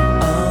sing.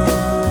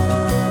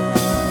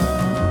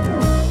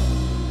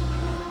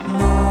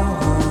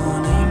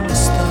 Morning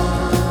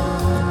star.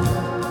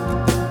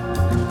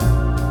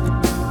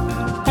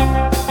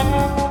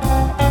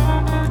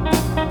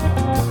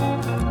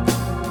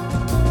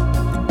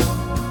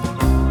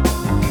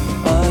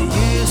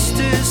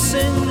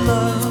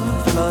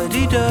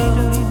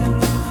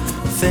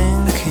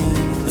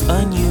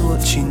 telling you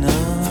what you know.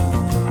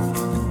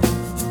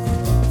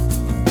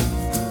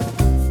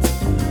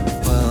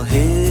 Well,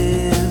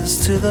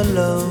 here's to the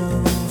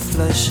low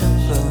flesh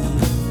and bone,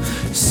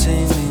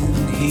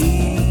 singing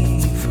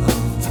heave-ho,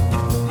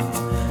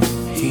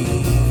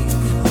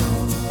 heave-ho.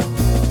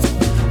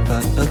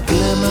 But a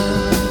glimmer,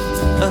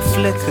 a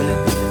flicker,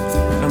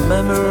 a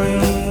memory,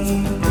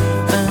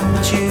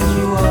 and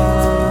you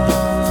are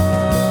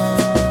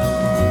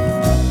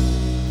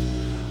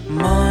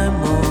my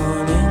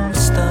morning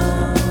star.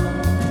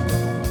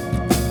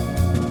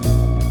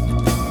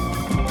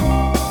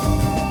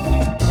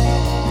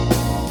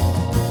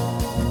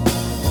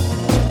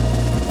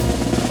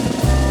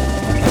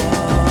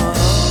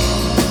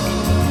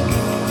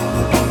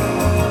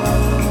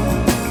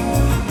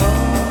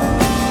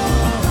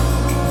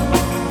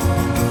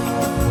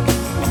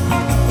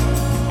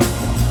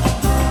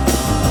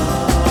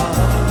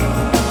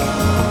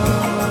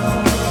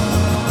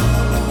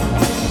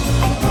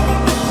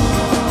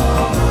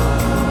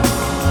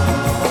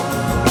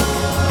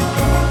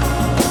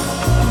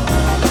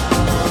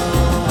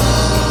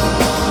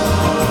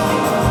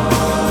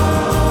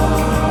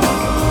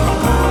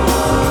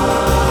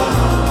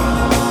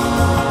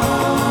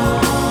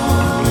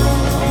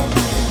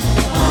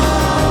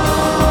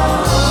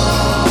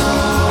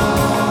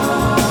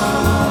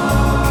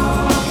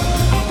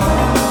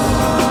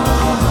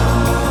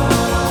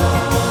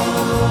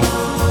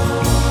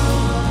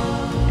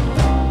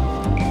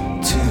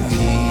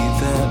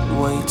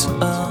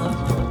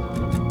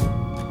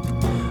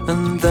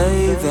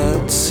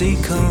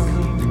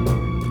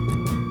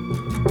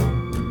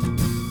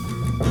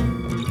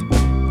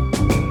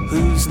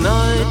 Whose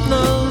night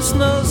knows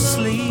no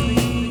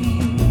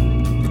sleep,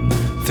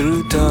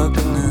 through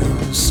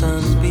darkness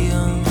and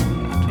beyond.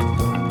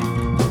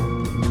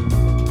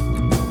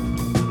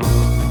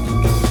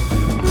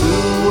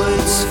 Who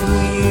waits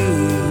for you,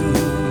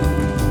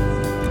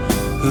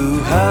 who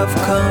have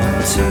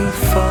come too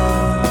far.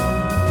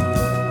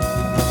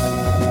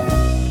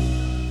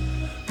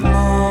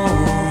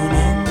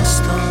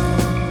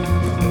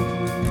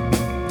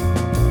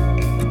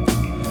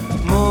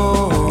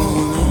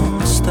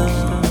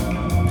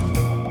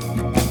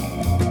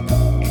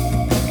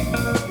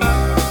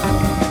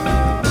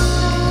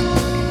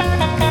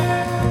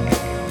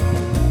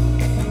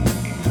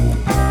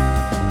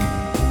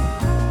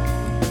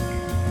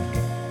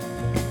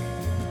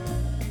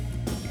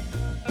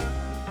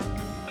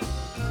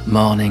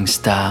 Morning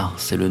Star,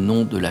 c'est le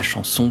nom de la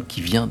chanson qui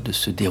vient de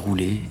se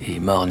dérouler, et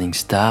Morning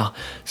Star,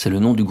 c'est le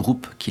nom du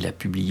groupe qu'il a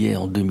publié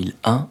en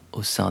 2001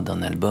 au sein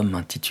d'un album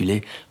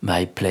intitulé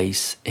My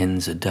Place in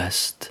the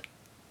Dust.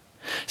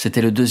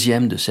 C'était le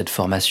deuxième de cette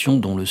formation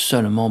dont le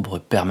seul membre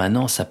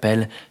permanent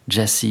s'appelle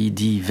Jesse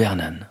D.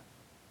 Vernon.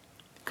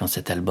 Quand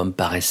cet album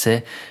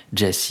paraissait,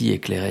 Jesse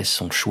éclairait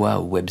son choix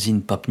au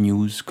webzine Pop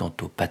News quant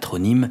au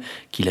patronyme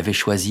qu'il avait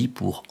choisi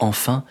pour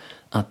enfin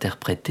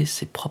interpréter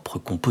ses propres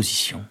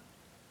compositions.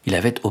 Il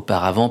avait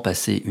auparavant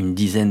passé une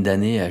dizaine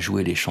d'années à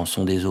jouer les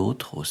chansons des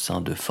autres au sein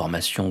de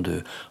formations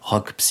de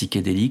rock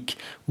psychédélique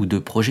ou de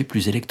projets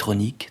plus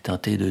électroniques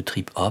teintés de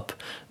trip-hop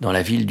dans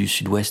la ville du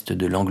sud-ouest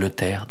de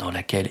l'Angleterre dans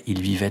laquelle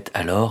il vivait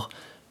alors,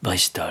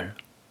 Bristol.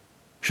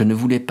 « Je ne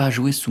voulais pas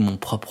jouer sous mon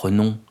propre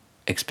nom »,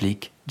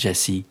 explique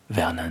Jesse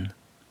Vernon.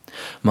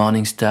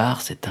 Morning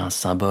Star, c'est un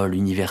symbole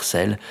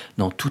universel.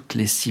 Dans toutes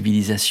les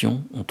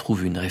civilisations, on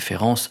trouve une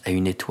référence à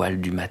une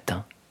étoile du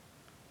matin.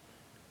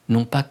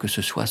 Non pas que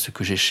ce soit ce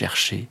que j'ai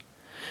cherché,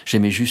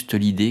 j'aimais juste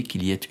l'idée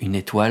qu'il y ait une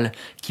étoile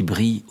qui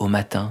brille au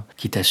matin,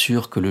 qui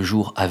t'assure que le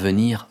jour à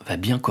venir va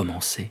bien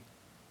commencer.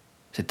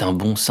 C'est un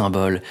bon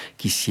symbole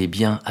qui sied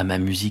bien à ma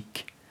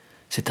musique.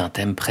 C'est un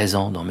thème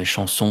présent dans mes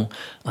chansons,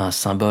 un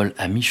symbole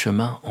à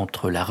mi-chemin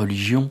entre la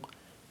religion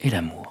et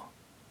l'amour.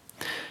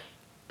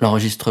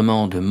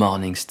 L'enregistrement de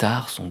Morning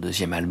Star, son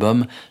deuxième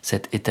album,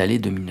 s'est étalé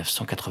de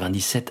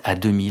 1997 à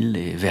 2000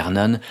 et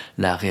Vernon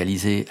l'a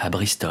réalisé à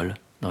Bristol,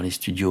 dans les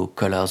studios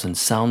Colours and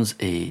Sounds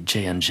et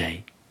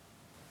J&J.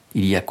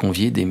 Il y a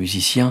convié des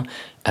musiciens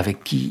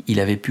avec qui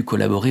il avait pu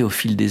collaborer au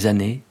fil des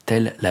années,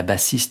 telle la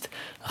bassiste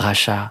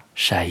Rasha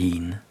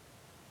Shaheen.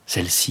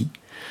 Celle-ci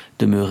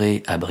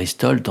demeurait à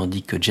Bristol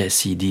tandis que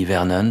Jesse D.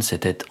 Vernon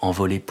s'était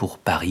envolé pour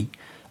Paris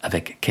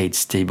avec Kate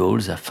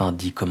Stables afin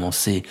d'y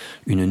commencer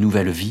une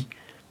nouvelle vie,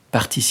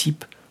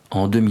 participe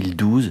en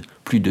 2012,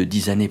 plus de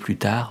 10 années plus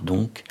tard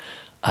donc,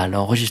 à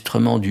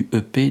l'enregistrement du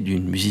EP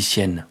d'une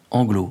musicienne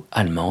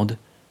anglo-allemande,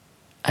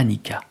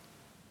 Anika.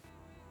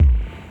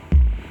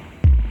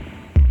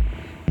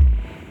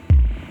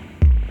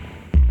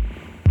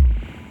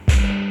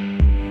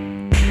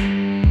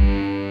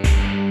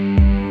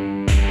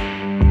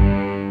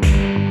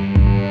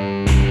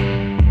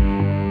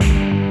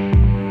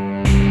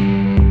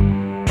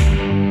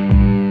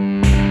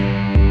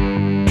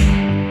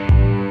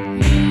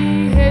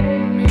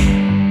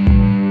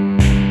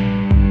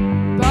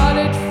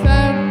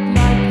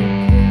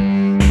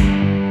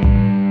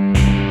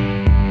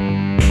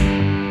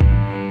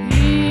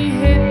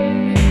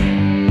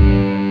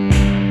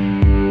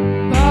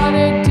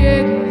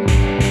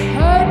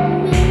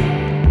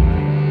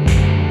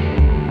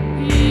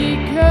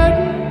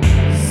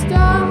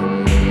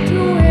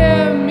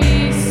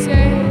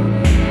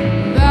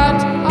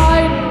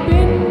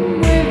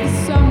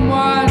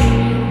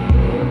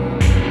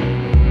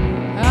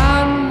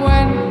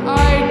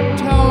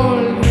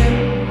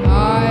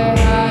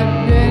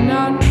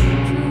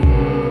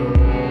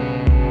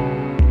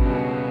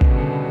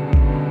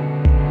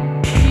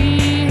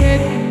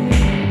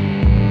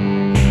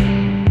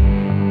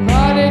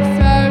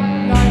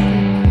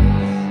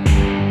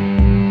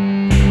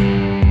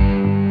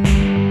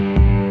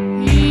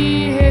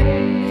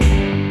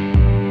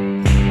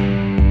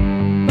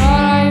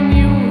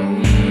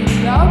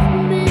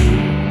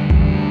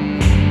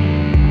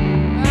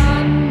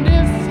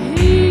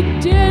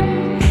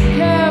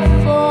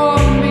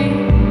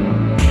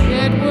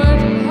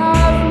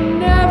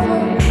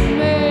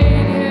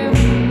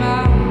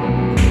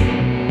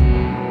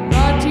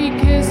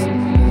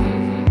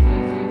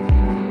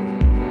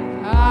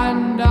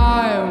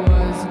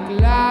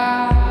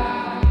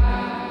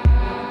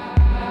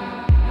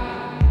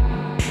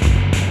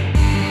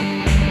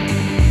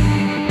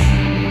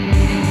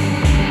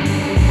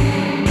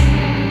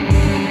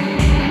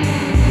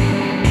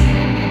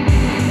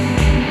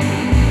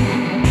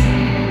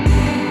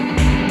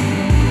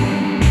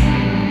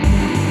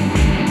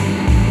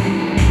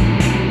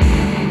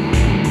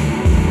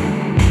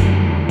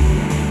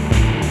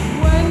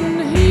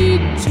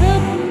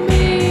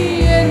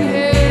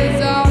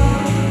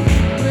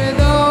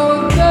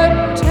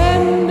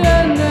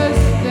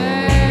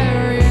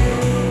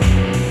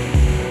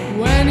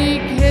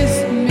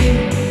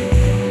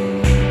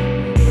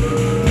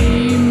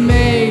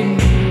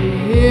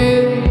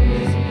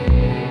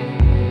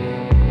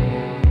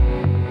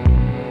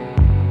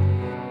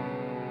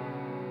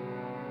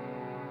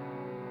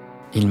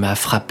 m'a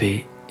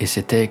frappé et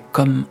c'était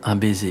comme un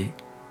baiser.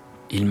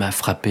 Il m'a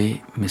frappé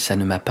mais ça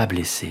ne m'a pas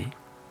blessé.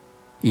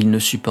 Il ne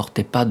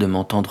supportait pas de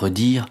m'entendre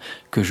dire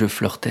que je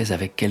flirtais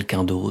avec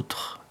quelqu'un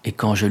d'autre. Et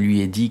quand je lui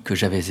ai dit que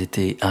j'avais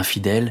été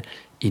infidèle,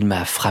 il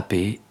m'a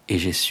frappé et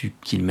j'ai su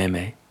qu'il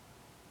m'aimait.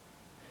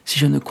 Si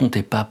je ne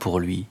comptais pas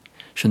pour lui,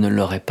 je ne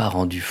l'aurais pas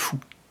rendu fou.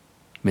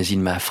 Mais il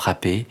m'a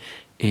frappé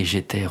et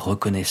j'étais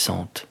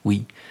reconnaissante.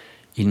 Oui,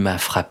 il m'a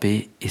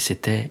frappé et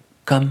c'était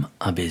comme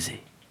un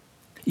baiser.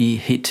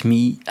 He Hit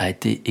Me a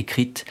été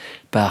écrite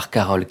par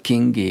Carole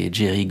King et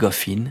Jerry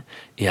Goffin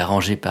et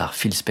arrangée par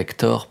Phil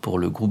Spector pour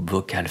le groupe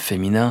vocal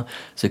féminin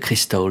The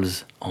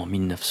Crystals en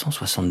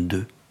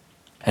 1962.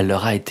 Elle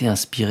leur a été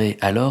inspirée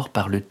alors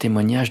par le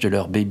témoignage de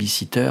leur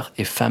babysitter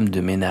et femme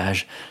de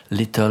ménage,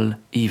 Little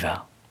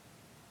Eva.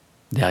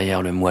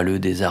 Derrière le moelleux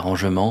des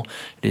arrangements,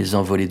 les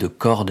envolées de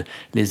cordes,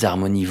 les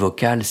harmonies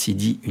vocales s'y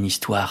dit une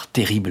histoire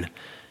terrible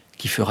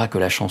qui fera que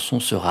la chanson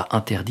sera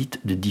interdite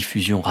de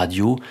diffusion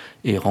radio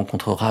et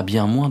rencontrera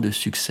bien moins de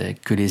succès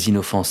que les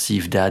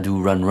inoffensifs Dadu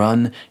Run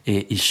Run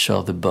et Is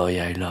Sure the Boy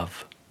I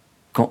Love.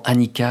 Quand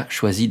Anika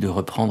choisit de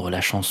reprendre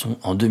la chanson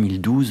en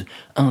 2012,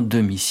 un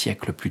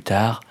demi-siècle plus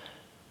tard,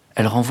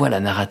 elle renvoie la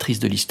narratrice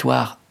de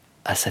l'histoire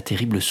à sa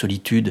terrible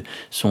solitude,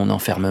 son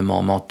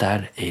enfermement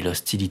mental et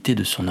l'hostilité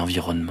de son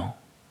environnement.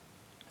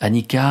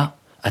 Anika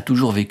a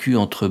toujours vécu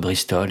entre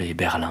Bristol et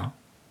Berlin.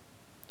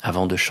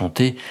 Avant de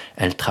chanter,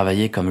 elle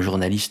travaillait comme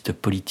journaliste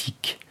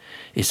politique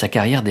et sa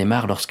carrière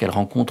démarre lorsqu'elle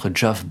rencontre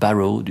Geoff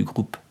Barrow du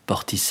groupe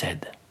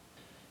Portishead.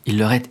 Il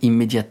leur est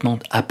immédiatement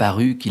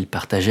apparu qu'ils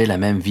partageaient la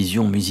même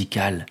vision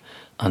musicale,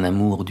 un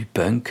amour du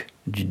punk,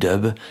 du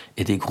dub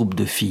et des groupes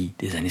de filles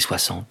des années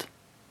 60.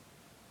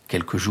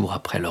 Quelques jours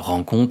après leur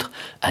rencontre,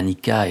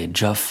 Anika et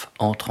Geoff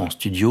entrent en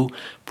studio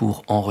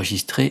pour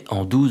enregistrer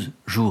en 12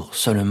 jours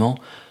seulement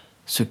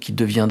ce qui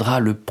deviendra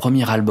le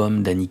premier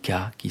album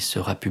d'Anika qui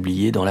sera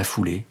publié dans la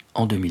foulée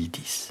en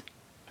 2010.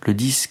 Le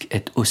disque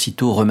est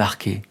aussitôt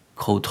remarqué.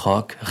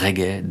 Krautrock,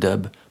 reggae,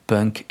 dub,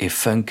 punk et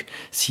funk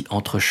s'y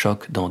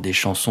entrechoquent dans des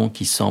chansons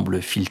qui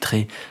semblent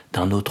filtrées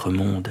d'un autre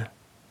monde.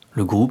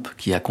 Le groupe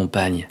qui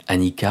accompagne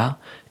Anika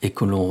et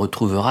que l'on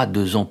retrouvera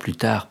 2 ans plus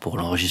tard pour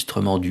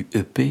l'enregistrement du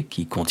EP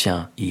qui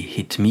contient He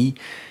Hit Me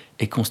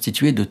est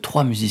constitué de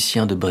 3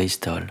 musiciens de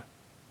Bristol,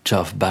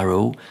 Geoff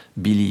Barrow,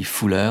 Billy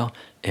Fuller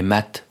et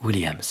Matt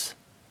Williams.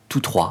 Tous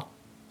 3,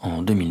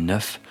 en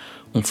 2009,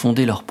 ont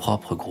fondé leur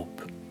propre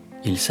groupe.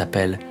 Il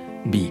s'appelle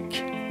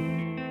BEAK.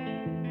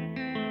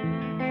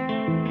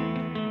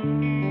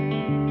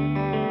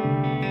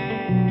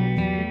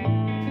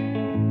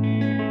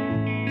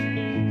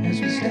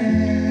 As we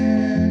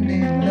stand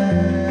in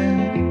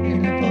line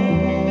in the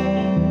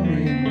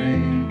pouring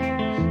rain,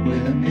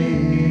 where the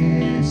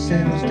mist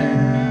settles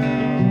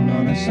down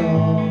on us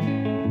all,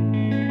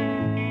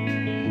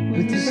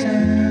 with the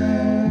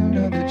sound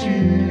of the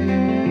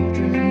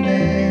children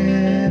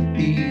left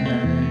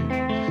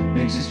behind,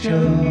 makes us choke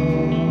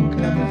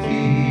on the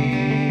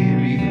fear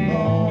even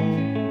more.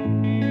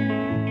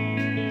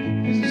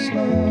 As the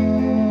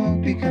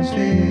smoke becomes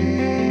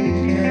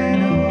thick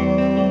and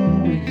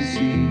all we can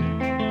see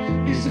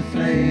is the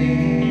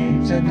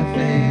flames and the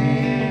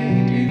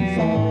fading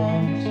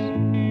forms.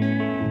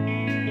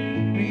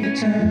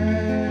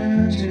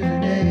 Return to the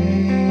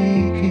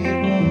naked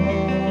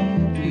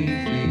warmth we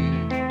feel,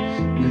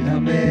 with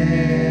our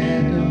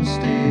medals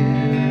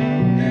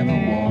still never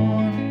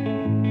worn.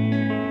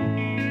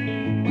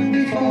 When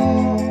we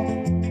fall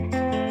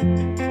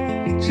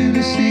to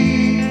the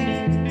sea,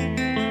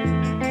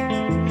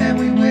 and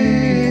we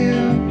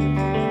will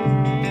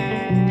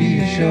be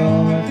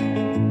assured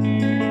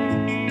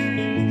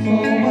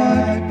for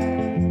what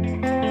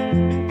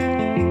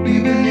we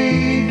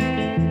believe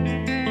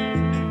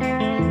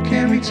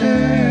can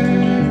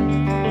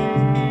return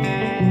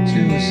to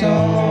us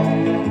all,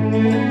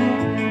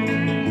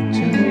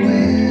 to the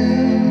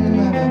will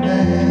of our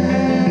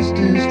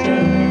master's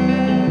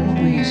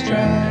drum we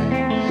strive,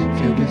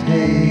 filled with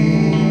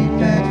hate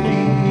that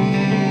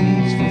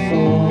feeds for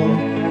four,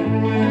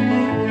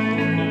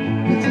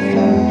 with the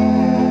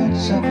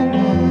thoughts of the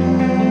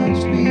ones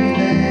we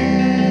left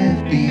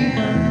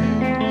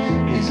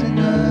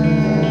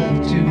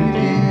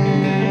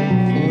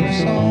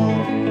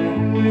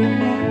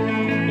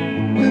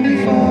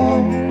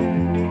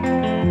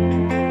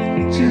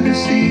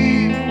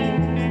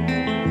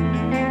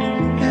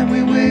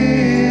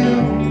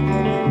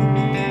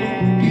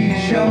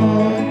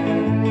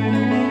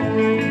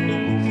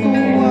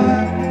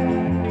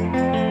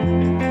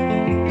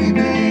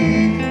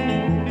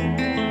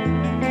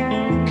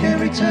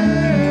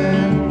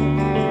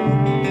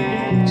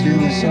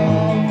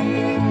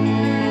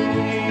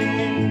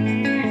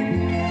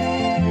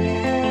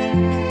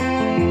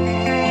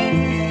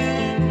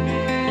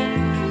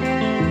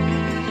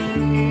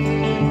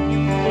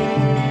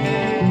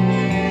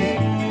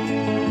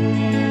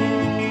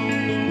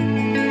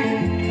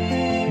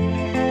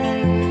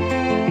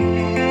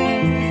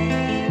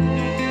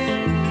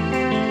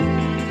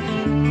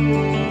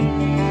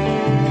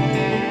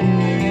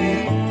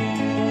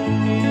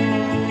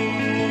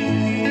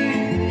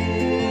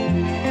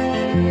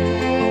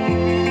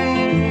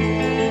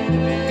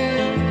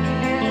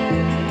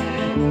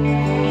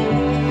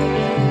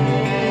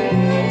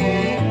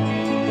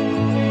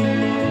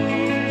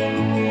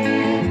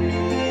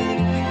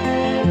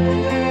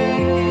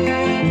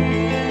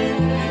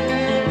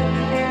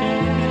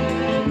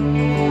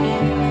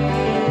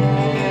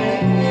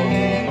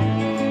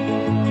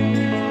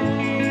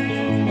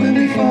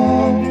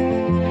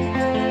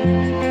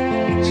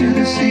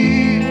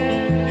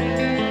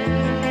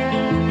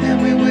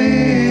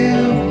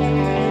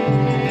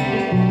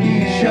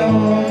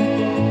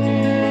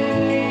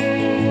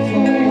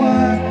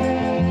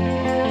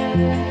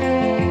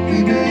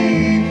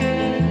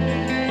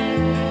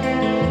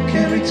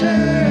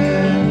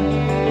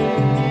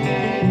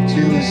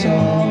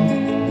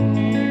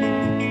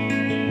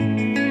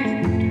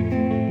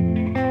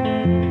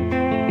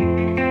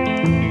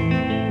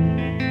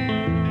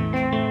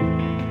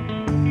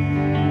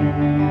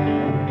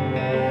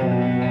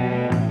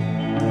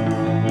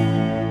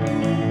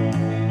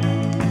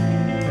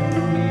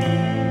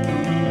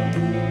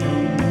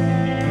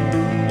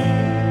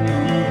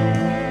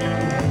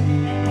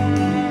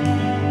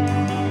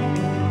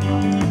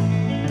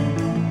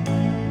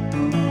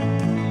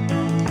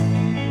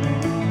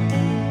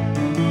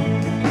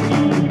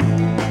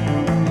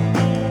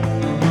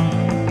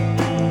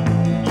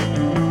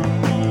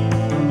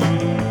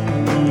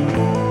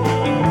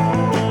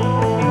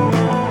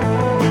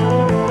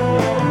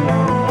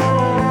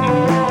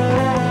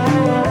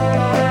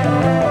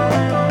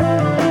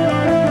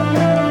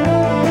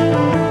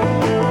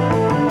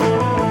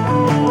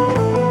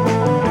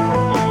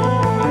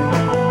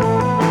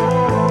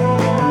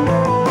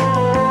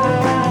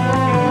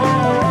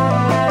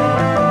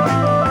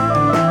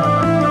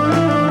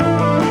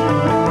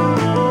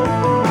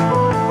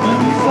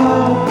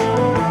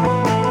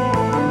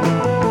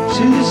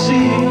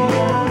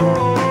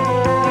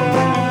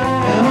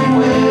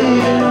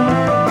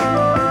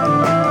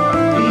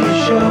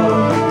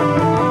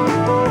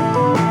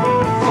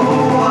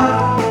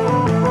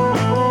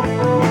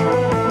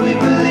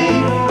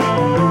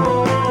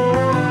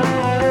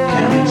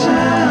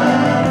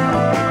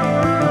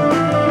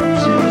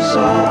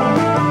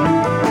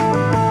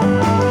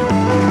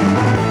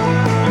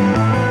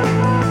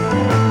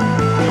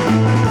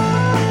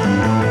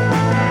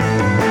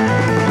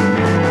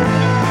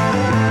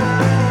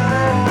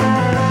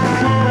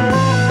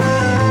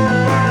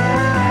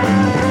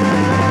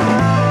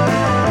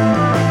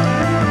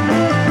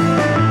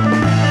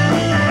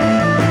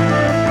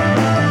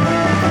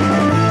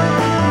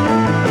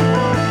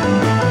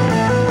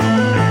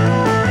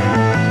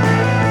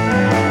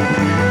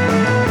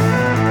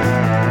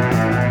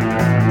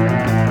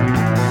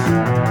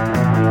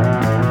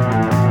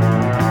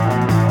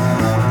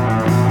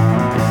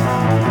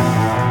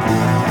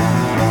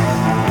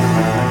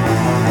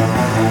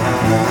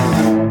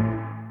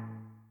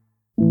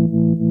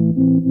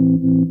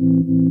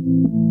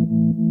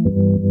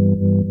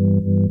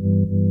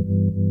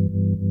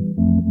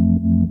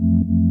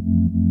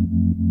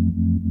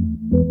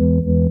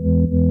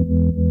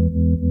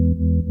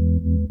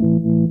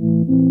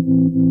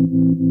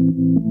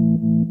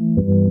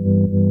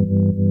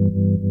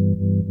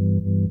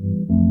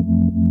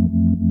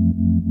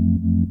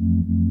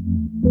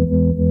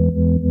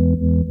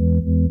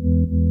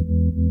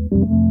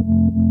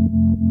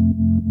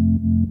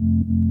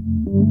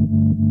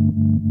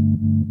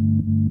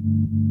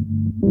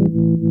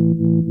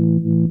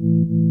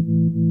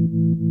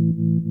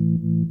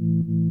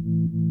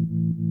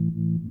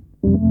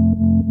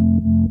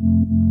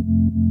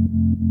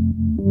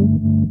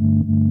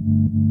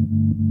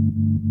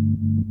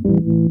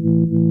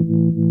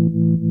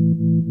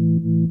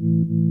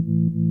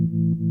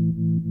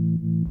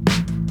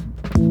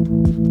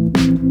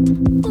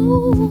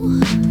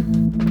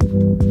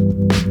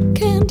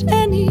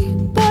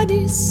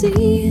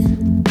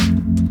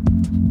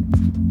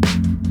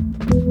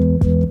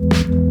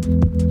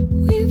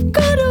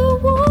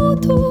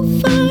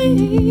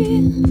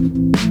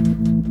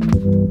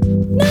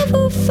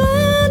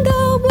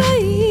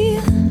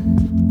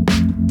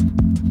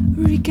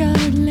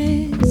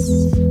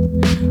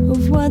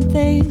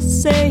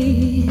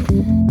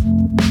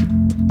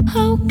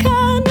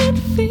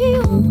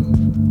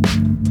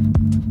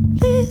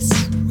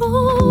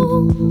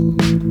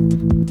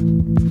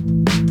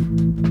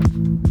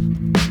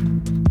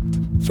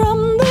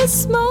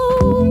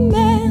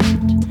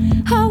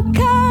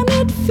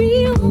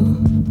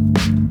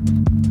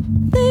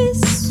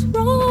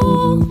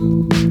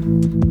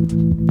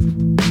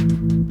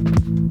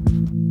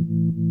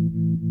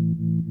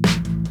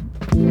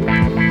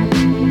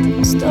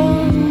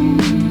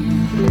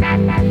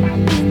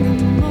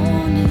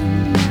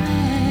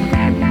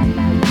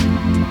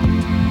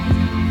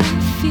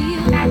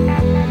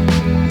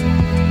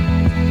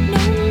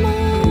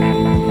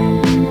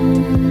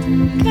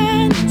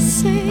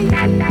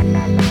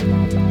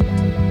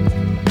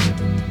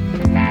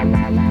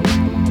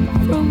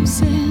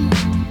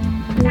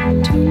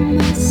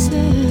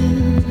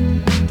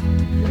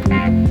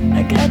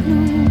I got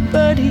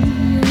nobody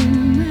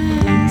on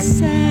my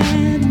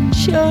side.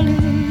 Surely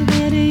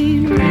that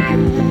ain't right.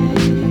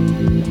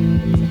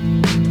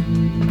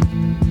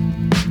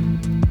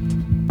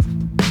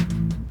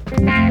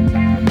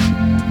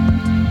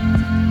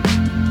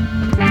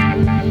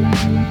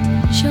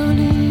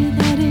 Surely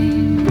that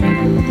ain't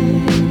right.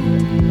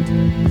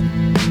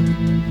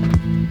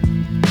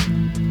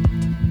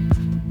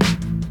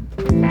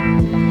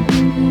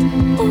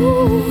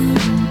 Ooh,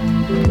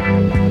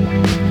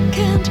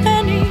 can't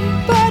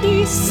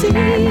anybody see?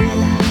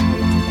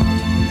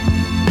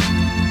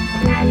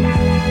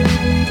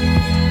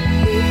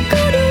 We've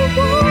got a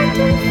war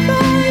to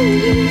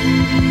fight.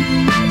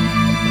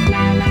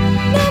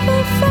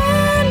 Never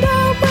find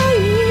our way.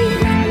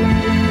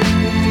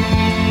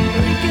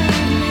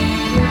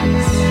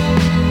 Regardless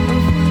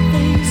of what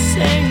they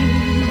say,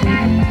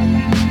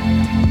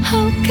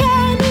 how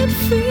can it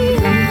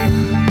feel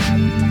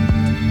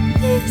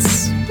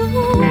this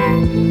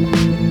wrong?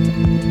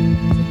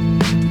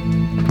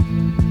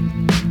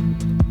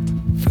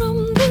 From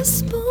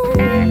this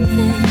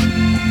moment,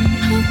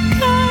 how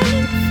can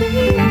it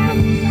feel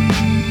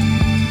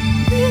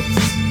this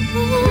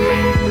wrong?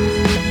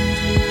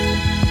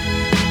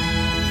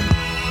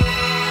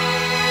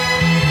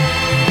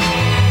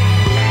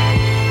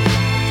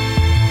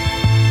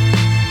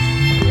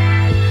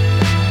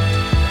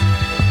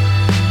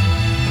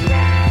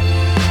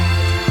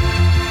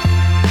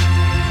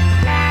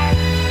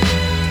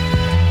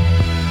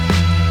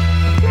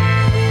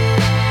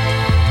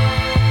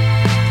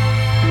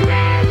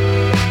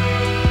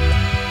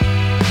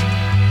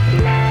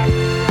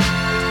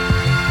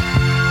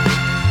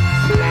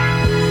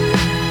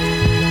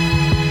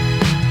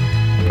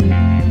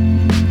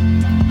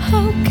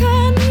 How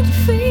can it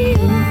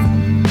feel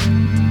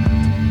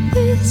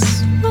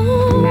this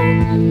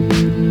wrong?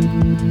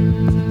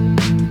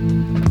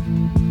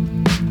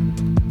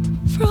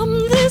 From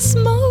this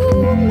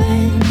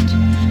moment,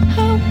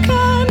 how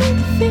can it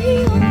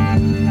feel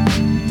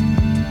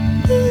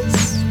this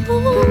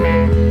wrong?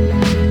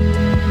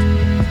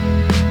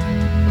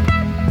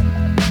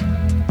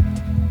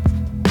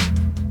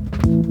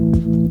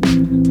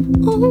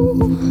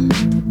 Oh,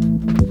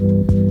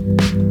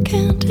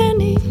 can't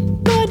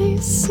anybody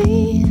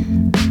see?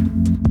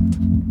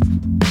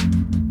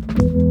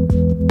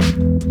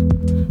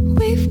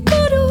 We've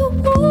got a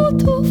war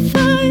to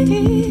fight.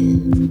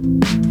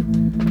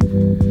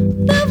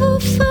 Never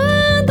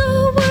find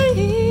our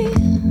way.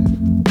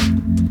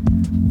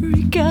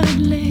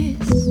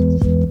 Regardless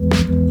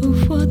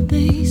of what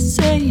they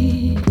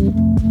say,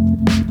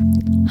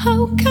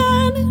 how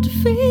can it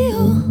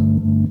feel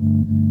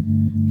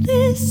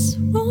this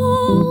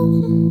wrong?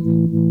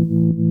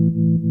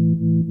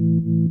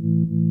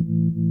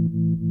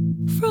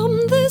 From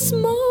this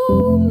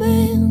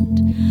moment,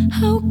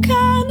 how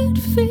can it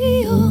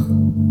feel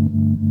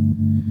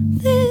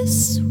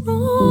this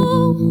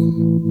wrong?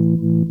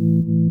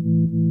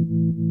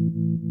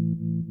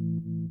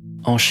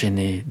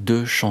 Enchaîner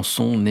deux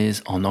chansons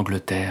nées en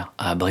Angleterre,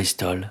 à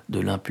Bristol, de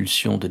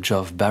l'impulsion de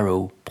Geoff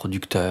Barrow,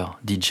 producteur,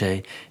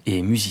 DJ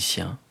et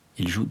musicien.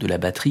 Il joue de la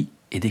batterie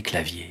et des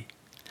claviers.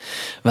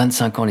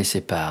 25 ans les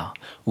séparent.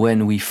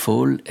 When We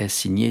Fall est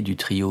signée du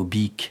trio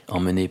BEAK,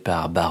 emmené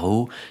par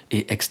Barrow,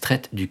 et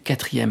extraite du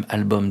 4e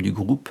album du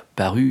groupe,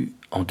 paru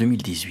en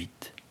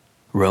 2018.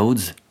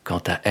 Rhodes,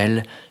 quant à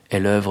elle,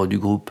 est l'œuvre du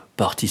groupe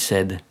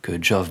Portishead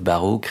que Geoff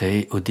Barrow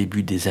crée au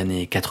début des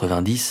années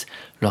 90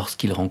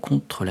 lorsqu'il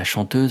rencontre la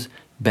chanteuse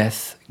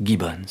BETH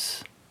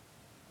GIBBONS.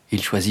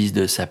 Ils choisissent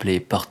de s'appeler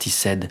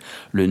Portishead,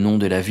 le nom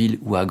de la ville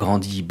où a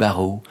grandi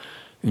Barrow,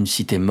 une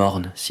cité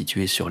morne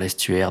située sur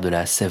l'estuaire de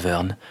la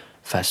Severn,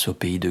 face au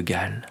pays de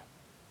Galles.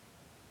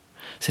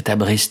 C'est à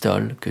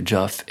Bristol que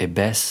Geoff et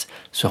Beth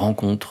se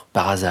rencontrent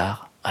par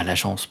hasard à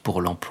l'agence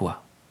pour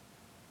l'emploi.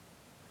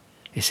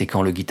 Et c'est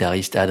quand le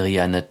guitariste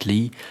Adrian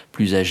Utley,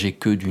 plus âgé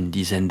qu'eux d'une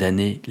dizaine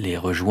d'années, les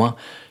rejoint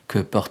que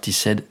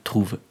Portishead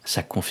trouve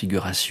sa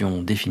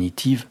configuration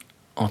définitive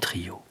en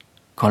trio.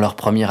 Quand leur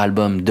premier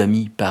album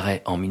Dummy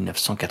paraît en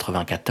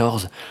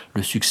 1994,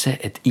 le succès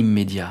est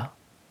immédiat.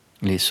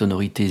 Les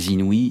sonorités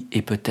inouïes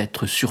et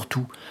peut-être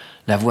surtout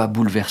la voix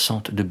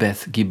bouleversante de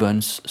BETH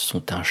GIBBONS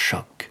sont un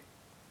choc.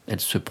 Elle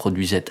se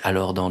produisait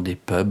alors dans des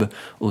pubs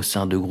au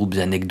sein de groupes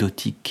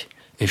anecdotiques,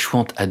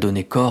 échouant à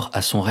donner corps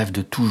à son rêve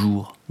de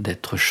toujours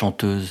d'être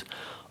chanteuse,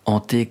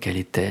 hantée qu'elle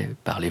était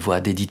par les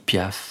voix d'Edith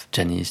Piaf,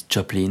 Janis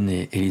Joplin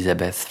et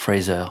Elizabeth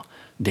Fraser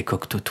des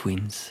Cocteau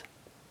Twins.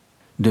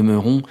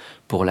 Demeurons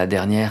pour la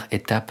dernière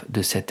étape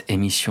de cette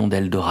émission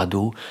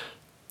d'Eldorado,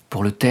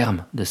 pour le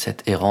terme de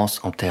cette errance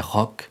en terre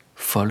rock,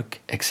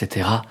 folk,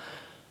 etc.,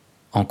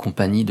 en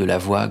compagnie de la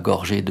voix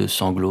gorgée de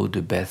sanglots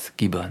de BETH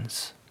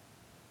GIBBONS.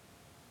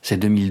 C'est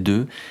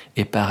 2002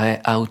 et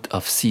paraît Out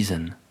of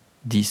Season,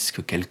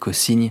 disque qu'elle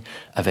co-signe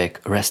avec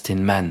Rustin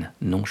Man,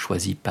 nom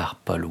choisi par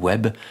Paul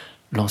Webb,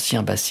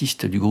 l'ancien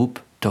bassiste du groupe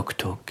Talk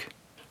Talk.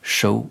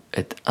 Show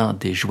est un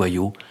des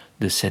joyaux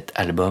de cet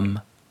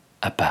album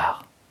à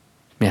part.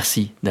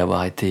 Merci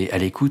d'avoir été à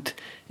l'écoute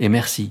et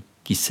merci,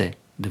 qui sait,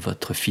 de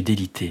votre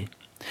fidélité.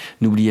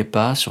 N'oubliez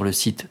pas sur le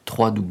site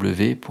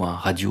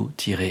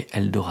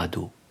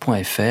www.radio-eldorado.fr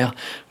eldorado.fr.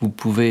 Vous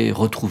pouvez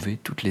retrouver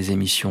toutes les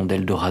émissions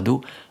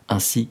d'Eldorado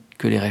ainsi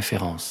que les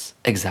références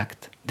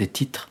exactes des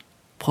titres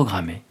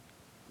programmés.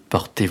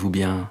 Portez-vous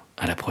bien,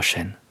 à la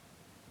prochaine.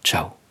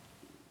 Ciao.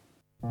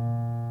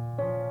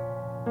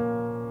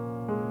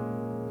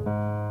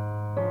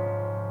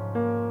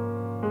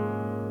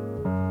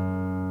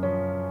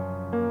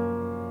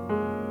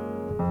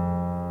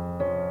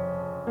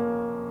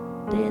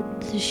 Let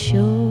the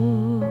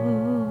show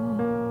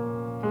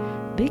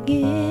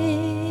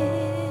begin.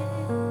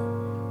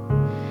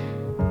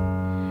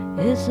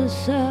 It's a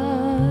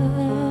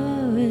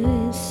sorry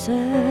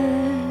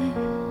sight.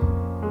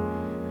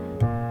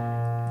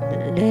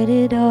 Let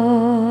it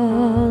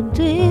all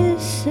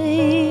deceive.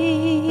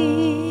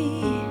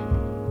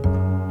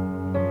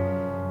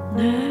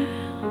 Now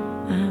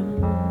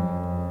I'm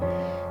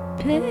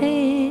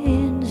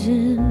pains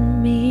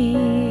in me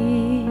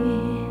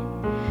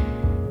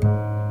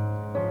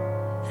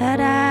that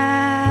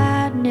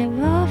I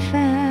never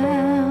found.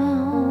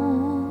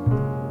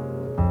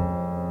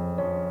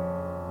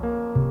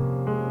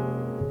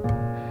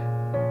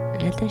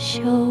 Let the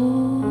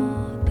show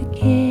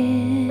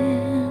begin.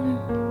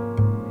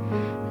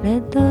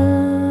 Let the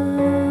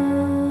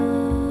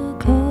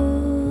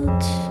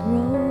coats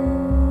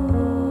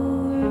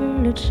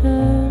roll. It's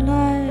a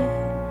light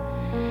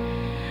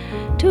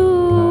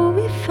to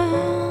be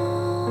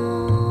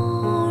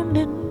found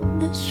in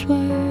this world.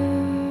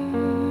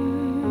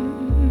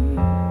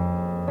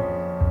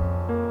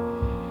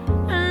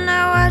 And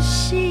now I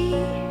see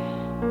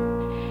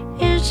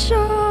it's all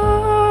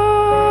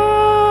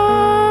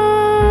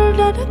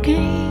that a game.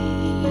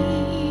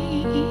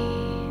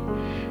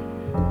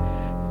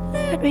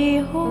 That we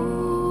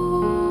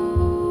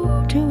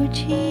hope to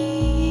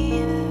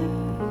achieve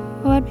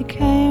what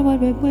became, what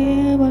we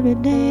will, what we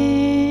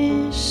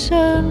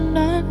destined.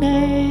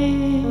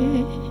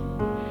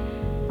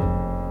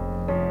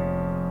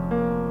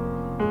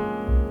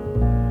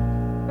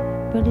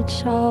 But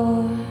it's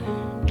all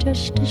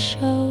just a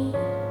show,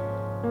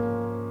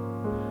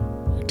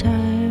 a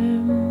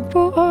time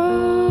for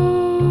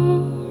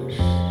us,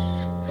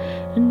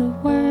 and the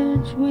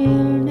words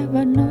we'll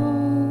never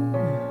know.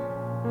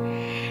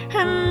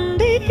 And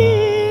the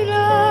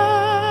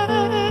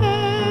light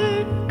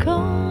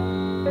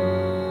comes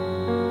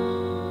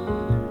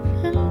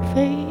and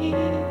fades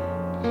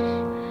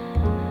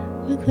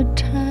with the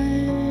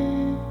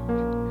tide.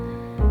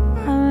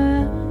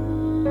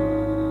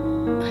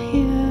 I'm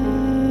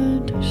here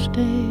to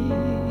stay.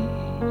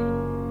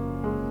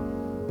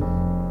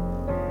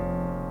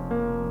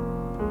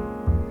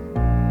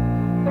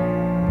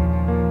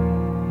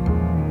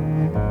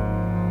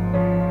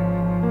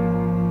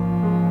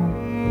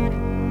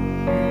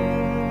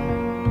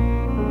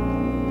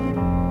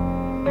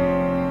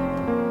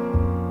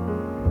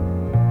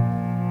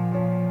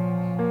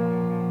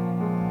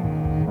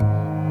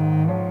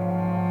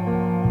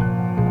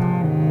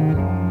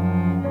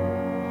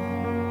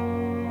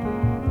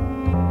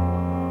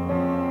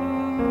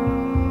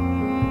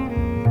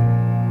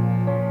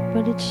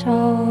 But it's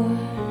all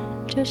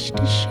just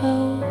a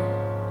show,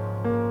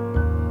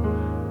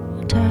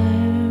 a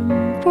time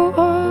for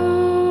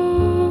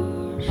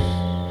us,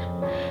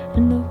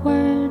 and the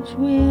words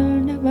we'll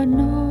never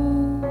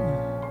know.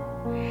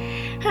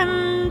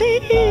 And the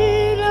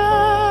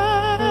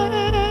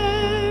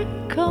light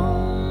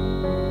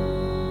comes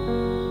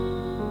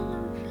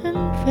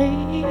and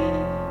fades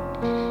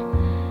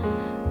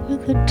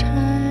with the time.